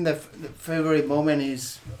 I think the favorite moment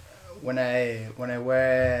is when I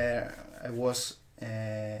was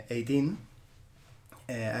 18.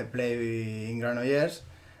 I played in Granollers,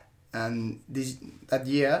 and that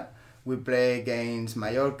year we played against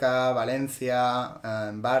Mallorca, Valencia,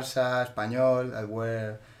 and Barça, Espanyol, that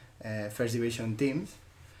were first division teams.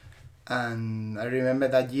 And I remember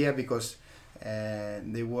that year because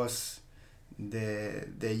there was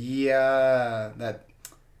the year that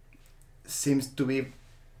seems to be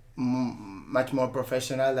much more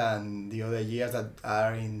professional than the other years that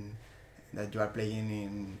you are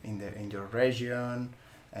playing in your region,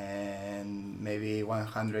 and maybe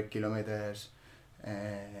 100 kilometers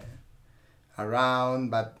around,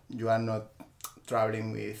 but you are not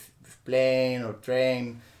traveling with plane or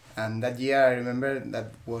train. And that year I remember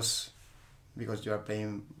that was because you are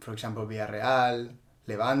playing, for example, Villarreal,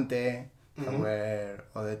 Levante, that were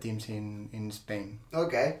other teams in Spain.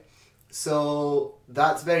 Okay, so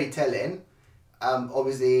that's very telling.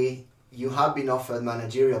 Obviously, you have been offered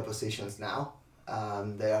managerial positions now.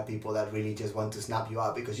 There are people that really just want to snap you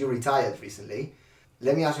up because you retired recently.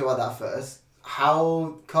 Let me ask you about that first.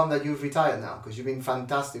 How come that you've retired now? Because you've been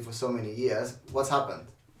fantastic for so many years. What's happened?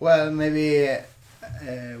 Well, maybe I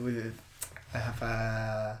have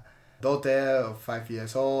a daughter of 5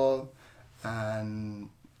 years old, and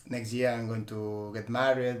next year I'm going to get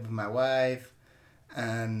married with my wife,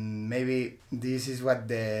 and maybe this is what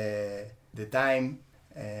the time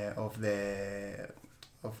of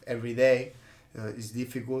every day is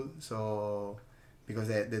difficult. So because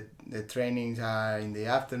the trainings are in the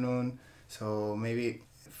afternoon, so maybe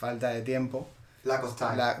falta de tiempo, Lack of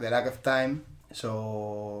time. the lack of time,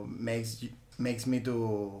 so makes me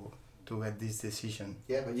to get this decision.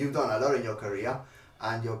 Yeah, but you've done a lot in your career.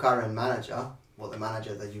 and your current manager, well, the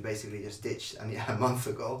manager that you basically just ditched a month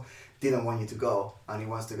ago, didn't want you to go, and he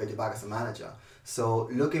wants to get you back as a manager. So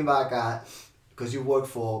looking back at, because you work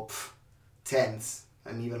for tens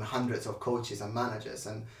and even hundreds of coaches and managers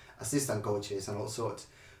and assistant coaches and all sorts,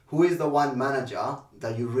 who is the one manager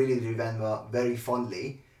that you really remember very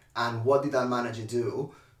fondly, and what did that manager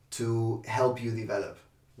do to help you develop?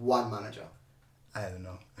 One manager. I don't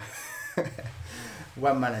know.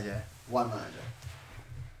 One manager.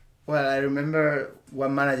 Well, I remember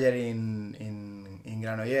one manager in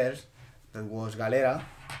Granollers that was Galera.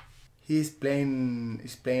 He's playing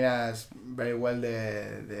us very well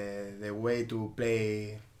the way to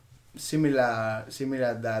play similar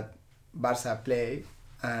that Barca play,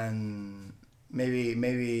 and maybe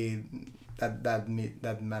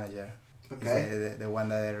that manager is the one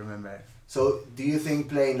that I remember. So do you think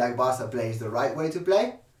playing like Barca play is the right way to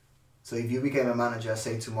play? So if you became a manager,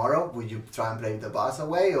 say tomorrow, would you try and play the Barca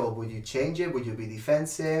way, or would you change it? Would you be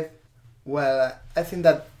defensive? Well, I think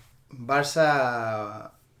that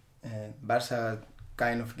Barca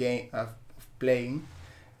kind of game of playing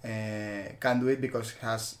can do it because it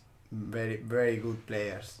has very, very good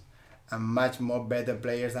players and much more better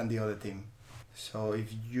players than the other team. So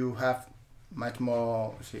if you have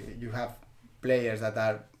you have players that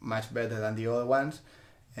are much better than the other ones,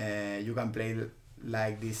 you can play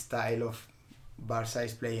like this style of Barca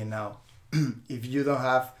is playing now. If you don't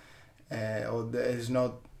have, or there is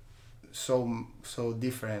not so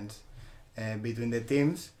different between the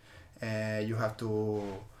teams, you have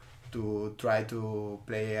to try to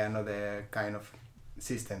play another kind of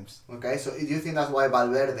systems. Okay, so do you think that's why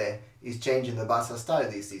Valverde is changing the Barca style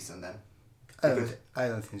this season then? I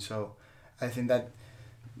don't think so. I think that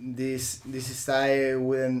this style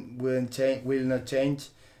will not change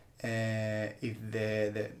if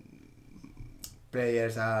the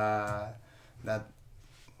players that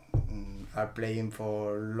are playing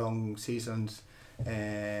for long seasons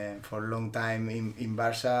for a long time in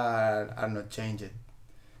Barca are not changed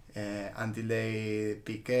until they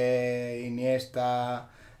Piqué, Iniesta,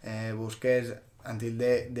 Busquets, until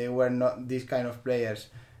they were not these kind of players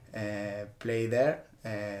play there,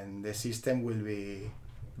 and the system will be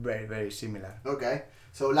very, very similar. Okay,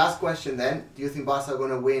 so last question then, do you think Barca are going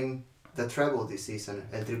to win the treble this season,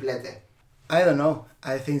 el triplete? I don't know,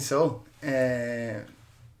 I think so.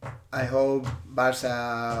 I hope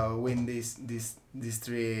Barca win these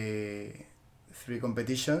three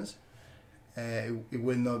competitions. It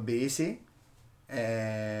will not be easy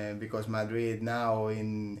because Madrid now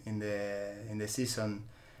in the season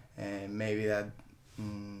maybe that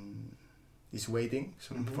is waiting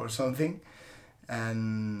for something,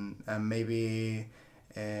 and maybe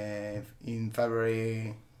in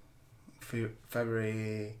February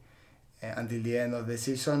until the end of the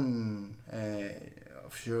season,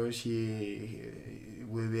 sure she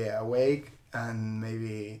will be awake, and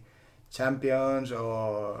maybe champions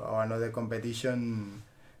or another competition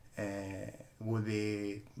would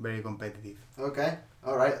be very competitive. Okay,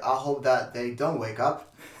 all right. I hope that they don't wake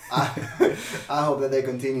up. I hope that they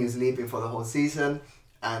continue sleeping for the whole season.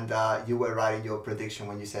 And you were right in your prediction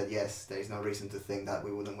when you said yes, there is no reason to think that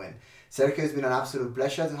we wouldn't win. Sergio, it's been an absolute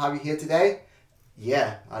pleasure to have you here today.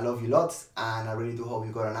 Yeah, I love you lots, and I really do hope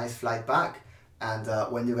you got a nice flight back. And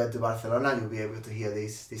when you get to Barcelona, you'll be able to hear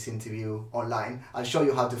this interview online. I'll show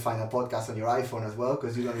you how to find a podcast on your iPhone as well,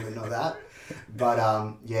 because you don't even know that. But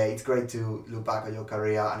yeah, it's great to look back at your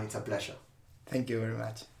career, and it's a pleasure. Thank you very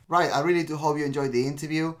much. Right, I really do hope you enjoyed the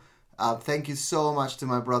interview. Thank you so much to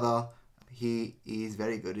my brother. He is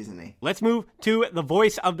very good, isn't he? Let's move to the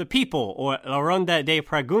voice of the people, or La Ronda de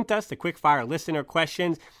Preguntas, the quickfire listener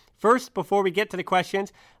questions. First, before we get to the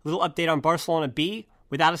questions, a little update on Barcelona B.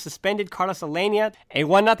 Without a suspended Carlos Alenia, a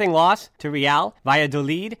 1-0 loss to Real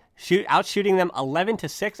Valladolid, outshooting them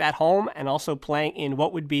 11-6 at home, and also playing in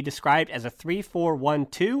what would be described as a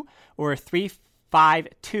 3-4-1-2 or a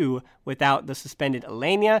 3-5-2 without the suspended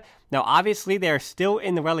Alenia. Now, obviously, they are still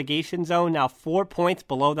in the relegation zone, now 4 points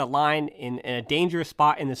below the line in a dangerous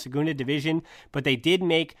spot in the Segunda Division, but they did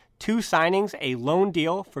make 2 signings, a loan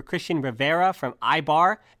deal for Christian Rivera from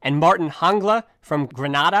Eibar and Martin Hangla from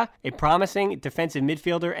Granada, a promising defensive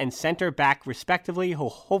midfielder and center back respectively, who will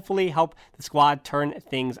hopefully help the squad turn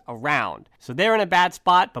things around. So they're in a bad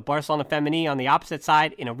spot, but Barcelona Femení on the opposite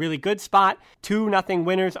side in a really good spot. 2-0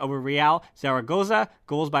 winners over Real Zaragoza,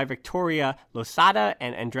 goals by Victoria Losada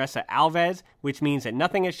and Andressa Alves, which means that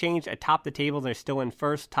nothing has changed atop the table. They're still in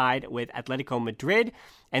first, tied with Atletico Madrid.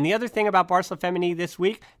 And the other thing about Barcelona Femení this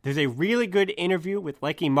week, there's a really good interview with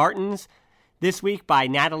Lecky Martins this week by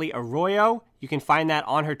Natalie Arroyo. You can find that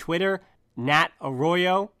on her Twitter, Nat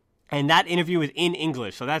Arroyo. And that interview is in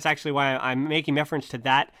English. So that's actually why I'm making reference to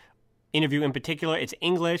that interview in particular. It's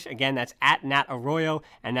English. Again, that's at Nat Arroyo.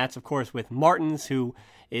 And that's, of course, with Martins, who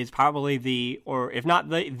is probably or if not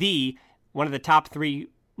the one of the top 3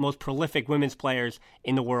 most prolific women's players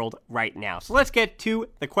in the world right now. So let's get to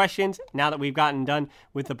the questions now that we've gotten done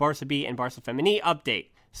with the Barça B and Barça Femení update.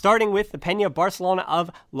 Starting with the Peña Barcelona of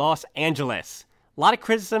Los Angeles. A lot of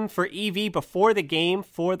criticism for EV before the game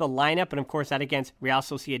for the lineup, and of course that against Real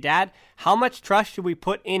Sociedad. How much trust should we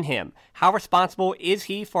put in him? How responsible is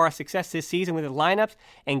he for our success this season with the lineups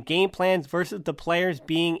and game plans versus the players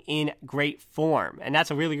being in great form? And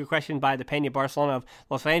that's a really good question by the Peña Barcelona of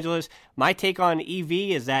Los Angeles. My take on EV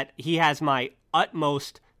is that he has my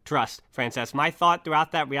utmost trust, Frances. My thought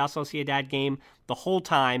throughout that Real Sociedad game the whole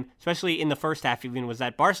time, especially in the first half even, was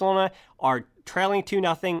that Barcelona are trailing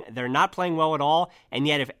 2-0. They're not playing well at all. And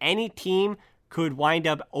yet if any team could wind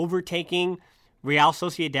up overtaking Real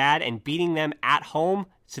Sociedad and beating them at home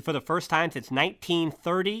for the first time since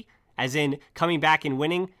 1930, as in coming back and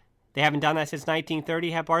winning, they haven't done that since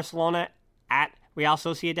 1930, have Barcelona at Real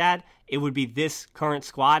Sociedad, it would be this current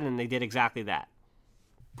squad, and they did exactly that.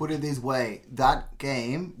 Put it this way, that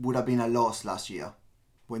game would have been a loss last year.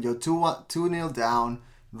 When you're 2-0 down,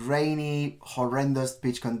 rainy, horrendous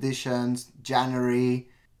pitch conditions, January,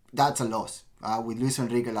 that's a loss. With Luis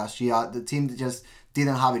Enrique last year, the team just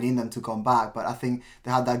didn't have it in them to come back. But I think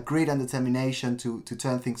they had that grit and determination to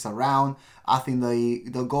turn things around. I think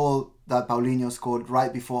the goal that Paulinho scored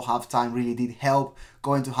right before halftime really did help.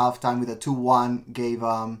 Going to halftime with a 2-1 gave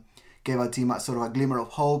our team a sort of a glimmer of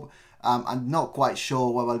hope. I'm not quite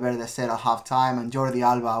sure what Valverde said at halftime, and Jordi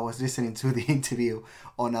Alba was listening to the interview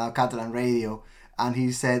on Catalan radio, and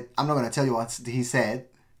he said, I'm not going to tell you what he said,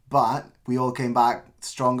 but we all came back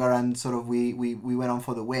stronger and sort of we went on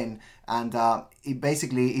for the win. And it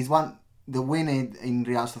basically is the win in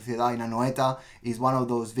Real Sociedad in Anoeta is one of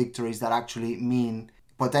those victories that actually mean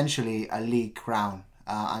potentially a league crown.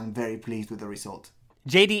 I'm very pleased with the result.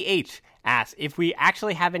 JDH asks, if we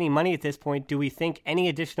actually have any money at this point, do we think any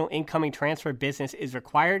additional incoming transfer business is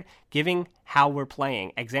required, given how we're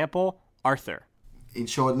playing? Example, Arthur. In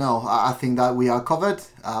short, no. I think that we are covered.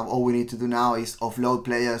 All we need to do now is offload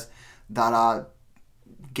players that are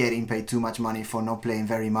getting paid too much money for not playing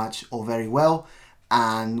very much or very well.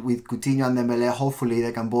 And with Coutinho and Dembele, hopefully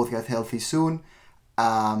they can both get healthy soon.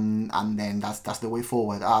 And then that's the way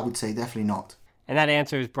forward. I would say definitely not. And that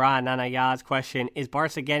answers Bra Nanaya's question, is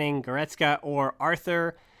Barca getting Goretzka or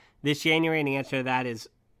Arthur this January? And the answer to that is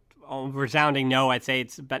a resounding no. I'd say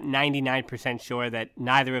it's about 99% sure that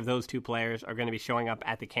neither of those two players are going to be showing up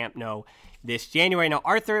at the Camp Nou this January. Now,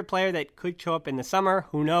 Arthur, a player that could show up in the summer,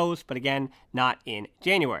 who knows, but again, not in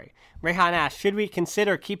January. Rehan asks, should we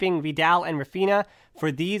consider keeping Vidal and Rafinha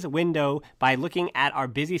for these window by looking at our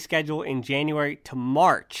busy schedule in January to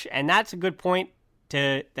March? And that's a good point.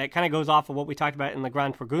 That kind of goes off of what we talked about in La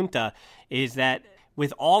Gran Pregunta, is that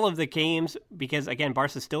with all of the games, because again,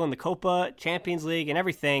 Barca's still in the Copa, Champions League, and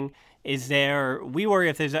everything, we worry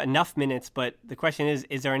if there's enough minutes, but the question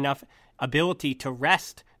is there enough ability to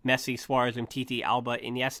rest Messi, Suarez, Umtiti, Alba,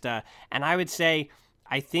 Iniesta? And I would say,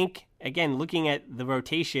 I think, again, looking at the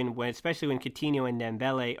rotation, especially when Coutinho and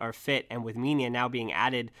Dembele are fit, and with Mina now being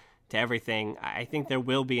added to everything, I think there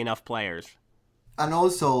will be enough players. And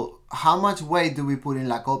also, how much weight do we put in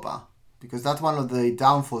La Copa? Because that's one of the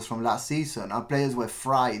downfalls from last season. Our players were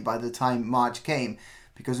fried by the time March came,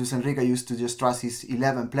 because Luis Enrique used to just trust his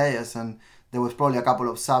 11 players, and there was probably a couple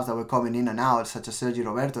of subs that were coming in and out, such as Sergio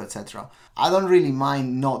Roberto, etc. I don't really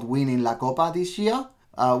mind not winning La Copa this year.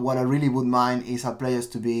 What I really would mind is our players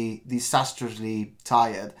to be disastrously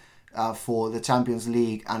tired for the Champions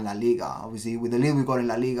League and La Liga. Obviously, with the lead we got in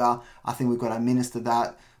La Liga, I think we could administer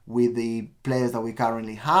that with the players that we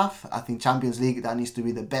currently have. I think Champions League, that needs to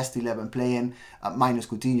be the best 11 playing, minus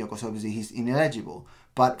Coutinho, because obviously he's ineligible.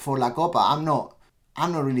 But for La Copa, I'm not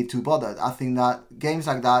really too bothered. I think that games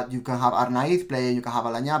like that, you can have Arnaiz playing, you can have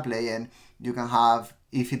Alañá playing, you can have,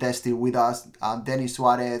 if they're still with us, Denis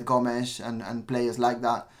Suarez, Gomes, and players like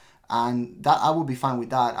that. And that I would be fine with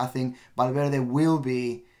that. I think Valverde will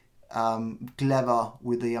be clever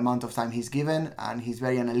with the amount of time he's given, and he's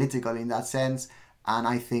very analytical in that sense. And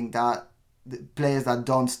I think that the players that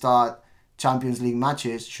don't start Champions League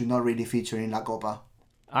matches should not really feature in La Copa.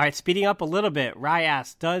 All right, speeding up a little bit, Rai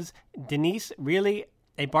asks, does Denis really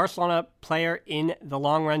a Barcelona player in the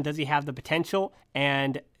long run? Does he have the potential?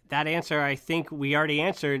 And that answer, I think we already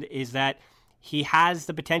answered, is that he has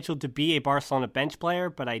the potential to be a Barcelona bench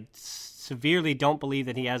player, but I severely don't believe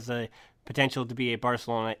that he has the potential to be a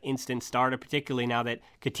Barcelona instant starter, particularly now that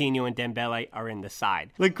Coutinho and Dembele are in the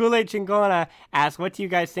side. Lacule Chingona asks, what do you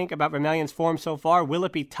guys think about Vermellion's form so far? Will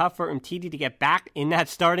it be tough for Umtiti to get back in that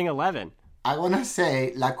starting 11? I want to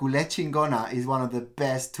say Lacule Chingona is one of the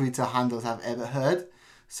best Twitter handles I've ever heard.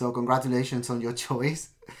 So congratulations on your choice.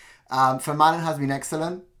 Vermaelen has been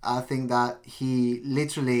excellent. I think that he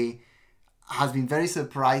literally has been very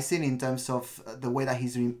surprising in terms of the way that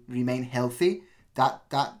he's remained healthy. That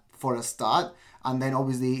for a start. And then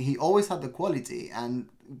obviously he always had the quality,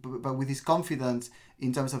 but with his confidence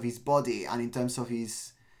in terms of his body and in terms of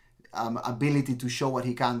his ability to show what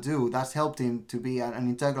he can do, that's helped him to be an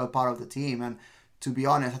integral part of the team. And to be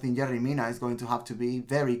honest, I think Yerry Mina is going to have to be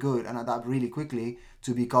very good and adapt really quickly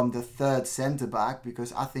to become the third centre-back,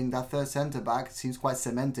 because I think that third centre-back seems quite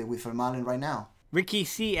cemented with Vermaelen right now. Ricky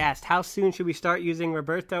C. asked, how soon should we start using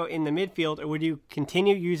Roberto in the midfield, or would you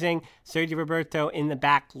continue using Sergio Roberto in the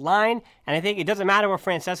back line? And I think it doesn't matter what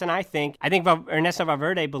Francesc and I think. I think Ernesto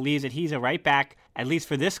Valverde believes that he's a right back, at least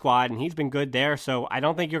for this squad, and he's been good there, so I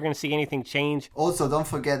don't think you're going to see anything change. Also, don't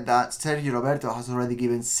forget that Sergio Roberto has already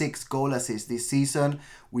given 6 goal assists this season,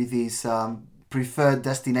 with his preferred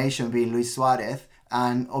destination being Luis Suarez,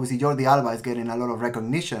 and obviously Jordi Alba is getting a lot of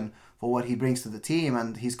recognition for what he brings to the team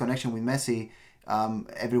and his connection with Messi.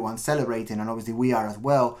 Everyone's celebrating, and obviously we are as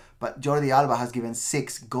well, but Jordi Alba has given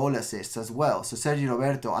 6 goal assists as well. So Sergio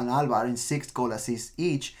Roberto and Alba are in 6 goal assists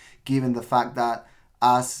each, given the fact that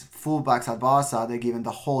as fullbacks at Barca, they're given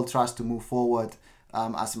the whole trust to move forward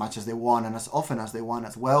as much as they want and as often as they want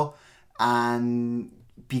as well. And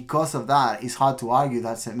because of that, it's hard to argue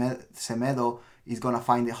that Semedo is going to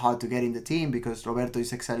find it hard to get in the team, because Roberto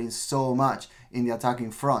is excelling so much in the attacking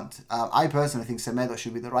front. I personally think Semedo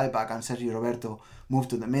should be the right back and Sergio Roberto move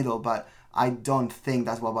to the middle, but I don't think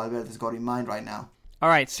that's what Valverde's got in mind right now. All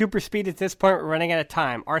right, super speed at this point. We're running out of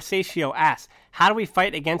time. Arcetio asks, how do we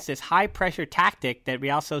fight against this high-pressure tactic that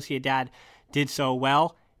Real Sociedad did so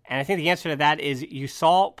well? And I think the answer to that is you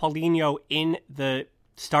saw Paulinho in the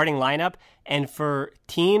starting lineup, and for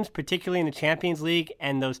teams, particularly in the Champions League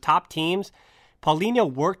and those top teams,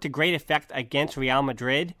 Paulinho worked to great effect against Real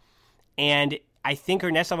Madrid, and I think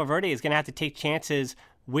Ernesto Valverde is going to have to take chances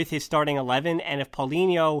with his starting 11, and if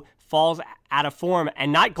Paulinho falls out of form,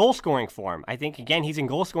 and not goal-scoring form, I think, again, he's in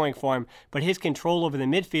goal-scoring form, but his control over the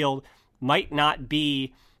midfield might not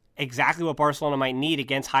be exactly what Barcelona might need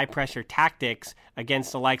against high-pressure tactics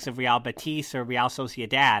against the likes of Real Betis or Real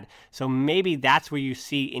Sociedad. So maybe that's where you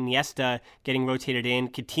see Iniesta getting rotated in.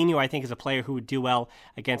 Coutinho, I think, is a player who would do well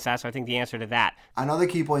against that, so I think the answer to that. Another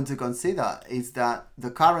key point to consider is that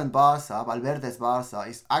the current Barca, Valverde's Barca,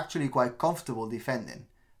 is actually quite comfortable defending.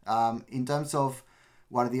 In terms of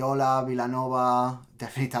Guardiola, Villanova,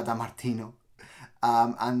 definitely Tata Martino,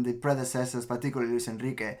 and the predecessors, particularly Luis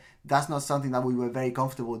Enrique, that's not something that we were very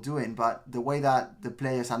comfortable doing. But the way that the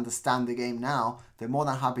players understand the game now, they're more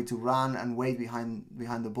than happy to run and wait behind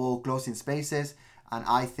the ball, closing spaces. And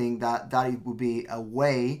I think that would be a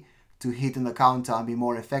way to hit in the counter and be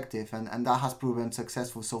more effective. And that has proven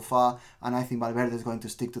successful so far. And I think Valverde is going to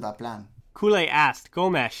stick to that plan. Kule asked,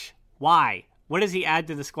 Gomes, why? What does he add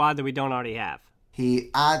to the squad that we don't already have?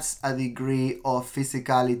 He adds a degree of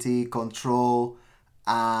physicality, control,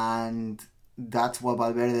 and that's what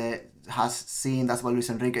Valverde has seen. That's what Luis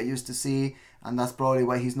Enrique used to see, and that's probably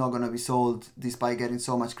why he's not going to be sold despite getting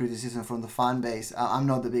so much criticism from the fan base. I'm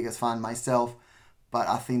not the biggest fan myself, but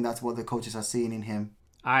I think that's what the coaches are seeing in him.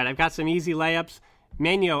 All right, I've got some easy layups.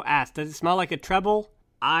 Menyo asked, does it smell like a treble?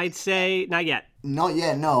 I'd say not yet. Not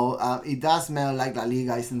yet, no. It does smell like La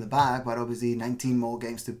Liga is in the back, but obviously 19 more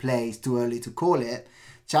games to play. It's too early to call it.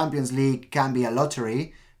 Champions League can be a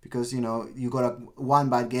lottery because, you got one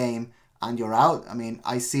bad game and you're out. I mean,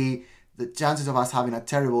 I see the chances of us having a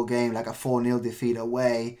terrible game, like a 4-0 defeat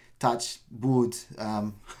away, touch wood,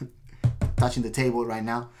 touching the table right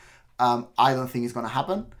now. I don't think it's going to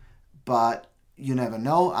happen, but you never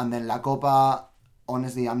know. And then La Copa,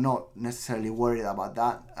 honestly, I'm not necessarily worried about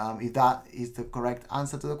that. If that is the correct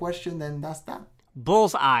answer to the question, then that's that.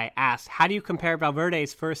 Bullseye asked, how do you compare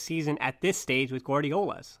Valverde's first season at this stage with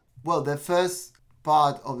Guardiola's? Well, the first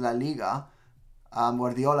part of La Liga,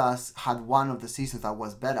 Guardiola's had one of the seasons that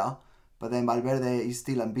was better, but then Valverde is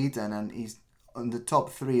still unbeaten and is on the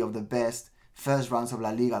top 3 of the best first rounds of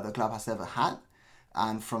La Liga the club has ever had.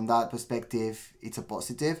 And from that perspective, it's a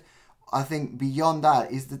positive. I think beyond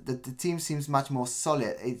that is that the team seems much more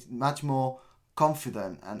solid. It's much more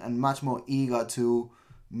confident and much more eager to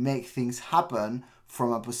make things happen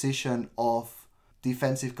from a position of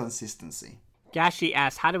defensive consistency. Gashi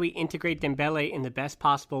asks, how do we integrate Dembele in the best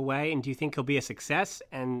possible way, and do you think he'll be a success?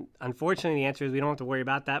 And unfortunately, the answer is we don't have to worry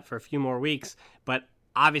about that for a few more weeks, but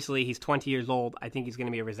obviously he's 20 years old. I think he's going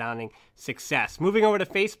to be a resounding success. Moving over to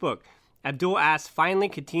Facebook, Abdul asks, finally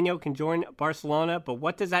Coutinho can join Barcelona, but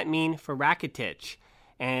what does that mean for Rakitic?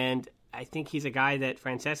 And I think he's a guy that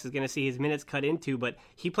Frances is going to see his minutes cut into, but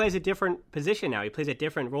he plays a different position now. He plays a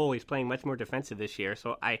different role. He's playing much more defensive this year,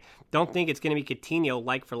 so I don't think it's going to be Coutinho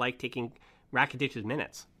like for like taking Rakitic's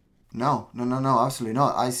minutes. No, absolutely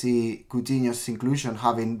not. I see Coutinho's inclusion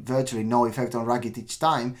having virtually no effect on Rakitic's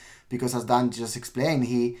time because, as Dan just explained,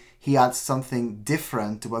 he adds something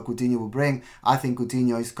different to what Coutinho will bring. I think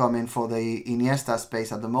Coutinho is coming for the Iniesta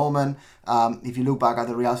space at the moment. If you look back at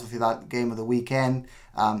the Real Sociedad game of the weekend,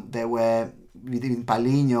 there were within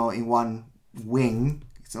Paulinho in one wing.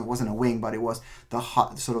 It wasn't a wing, but it was the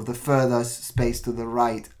sort of the furthest space to the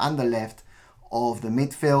right and the left of the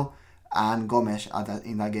midfield, and Gomes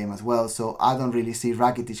in that game as well. So I don't really see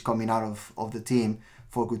Rakitic coming out of the team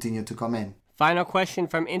for Coutinho to come in. Final question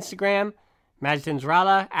from Instagram. Majdan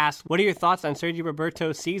Zrala asks, what are your thoughts on Sergio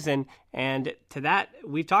Roberto's season? And to that,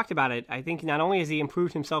 we've talked about it. I think not only has he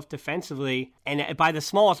improved himself defensively, and by the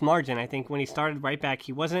smallest margin, I think when he started right back,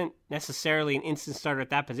 he wasn't necessarily an instant starter at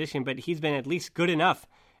that position, but he's been at least good enough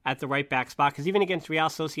at the right back spot, because even against Real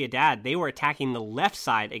Sociedad, they were attacking the left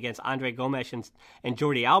side against Andre Gomes and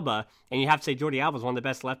Jordi Alba, and you have to say Jordi Alba is one of the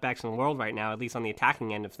best left backs in the world right now, at least on the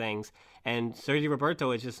attacking end of things, and Sergio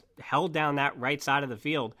Roberto has just held down that right side of the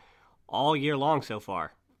field all year long so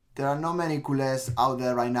far. There are not many culés out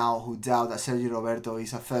there right now who doubt that Sergio Roberto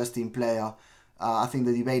is a first-team player. I think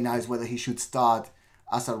the debate now is whether he should start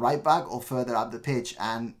as a right back or further up the pitch,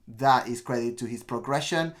 and that is credit to his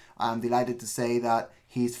progression. I'm delighted to say that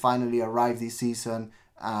he's finally arrived this season,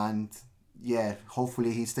 and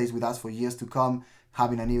hopefully he stays with us for years to come,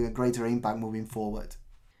 having an even greater impact moving forward.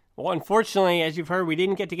 Well, unfortunately, as you've heard, we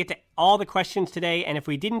didn't get to all the questions today, and if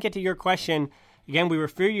we didn't get to your question, again, we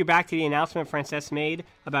refer you back to the announcement Frances made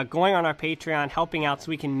about going on our Patreon, helping out so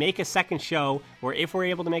we can make a second show, where if we're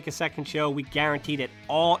able to make a second show, we guarantee that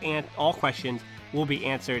all questions will be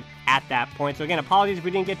answered at that point. So again, apologies if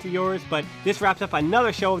we didn't get to yours, but this wraps up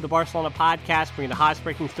another show of the Barcelona podcast, bringing the hottest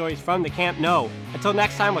breaking stories from the Camp Nou. Until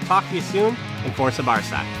next time, we'll talk to you soon, and Forza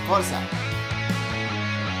Barça. Forza.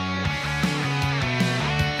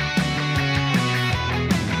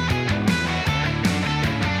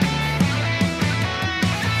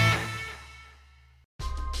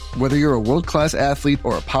 Whether you're a world-class athlete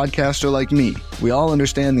or a podcaster like me, we all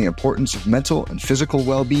understand the importance of mental and physical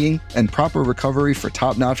well-being and proper recovery for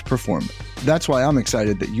top-notch performance. That's why I'm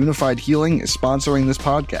excited that Unified Healing is sponsoring this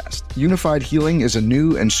podcast. Unified Healing is a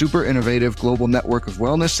new and super innovative global network of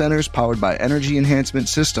wellness centers powered by Energy Enhancement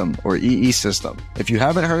System, or EE System. If you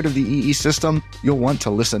haven't heard of the EE System, you'll want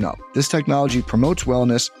to listen up. This technology promotes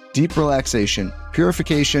wellness, deep relaxation,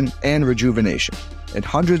 purification, and rejuvenation. At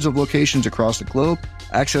hundreds of locations across the globe,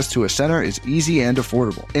 access to a center is easy and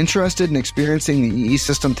affordable. Interested in experiencing the EE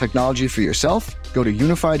System technology for yourself? Go to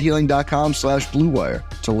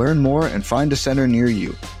unifiedhealing.com/bluewire to learn more and find a center near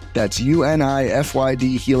you. That's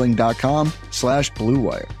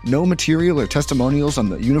unifydhealing.com/bluewire. No material or testimonials on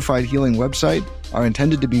the Unified Healing website are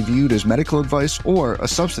intended to be viewed as medical advice or a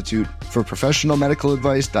substitute for professional medical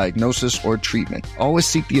advice, diagnosis, or treatment. Always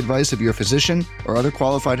seek the advice of your physician or other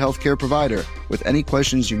qualified healthcare provider with any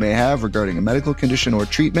questions you may have regarding a medical condition or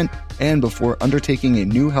treatment, and before undertaking a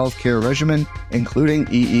new healthcare regimen, including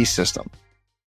EE System.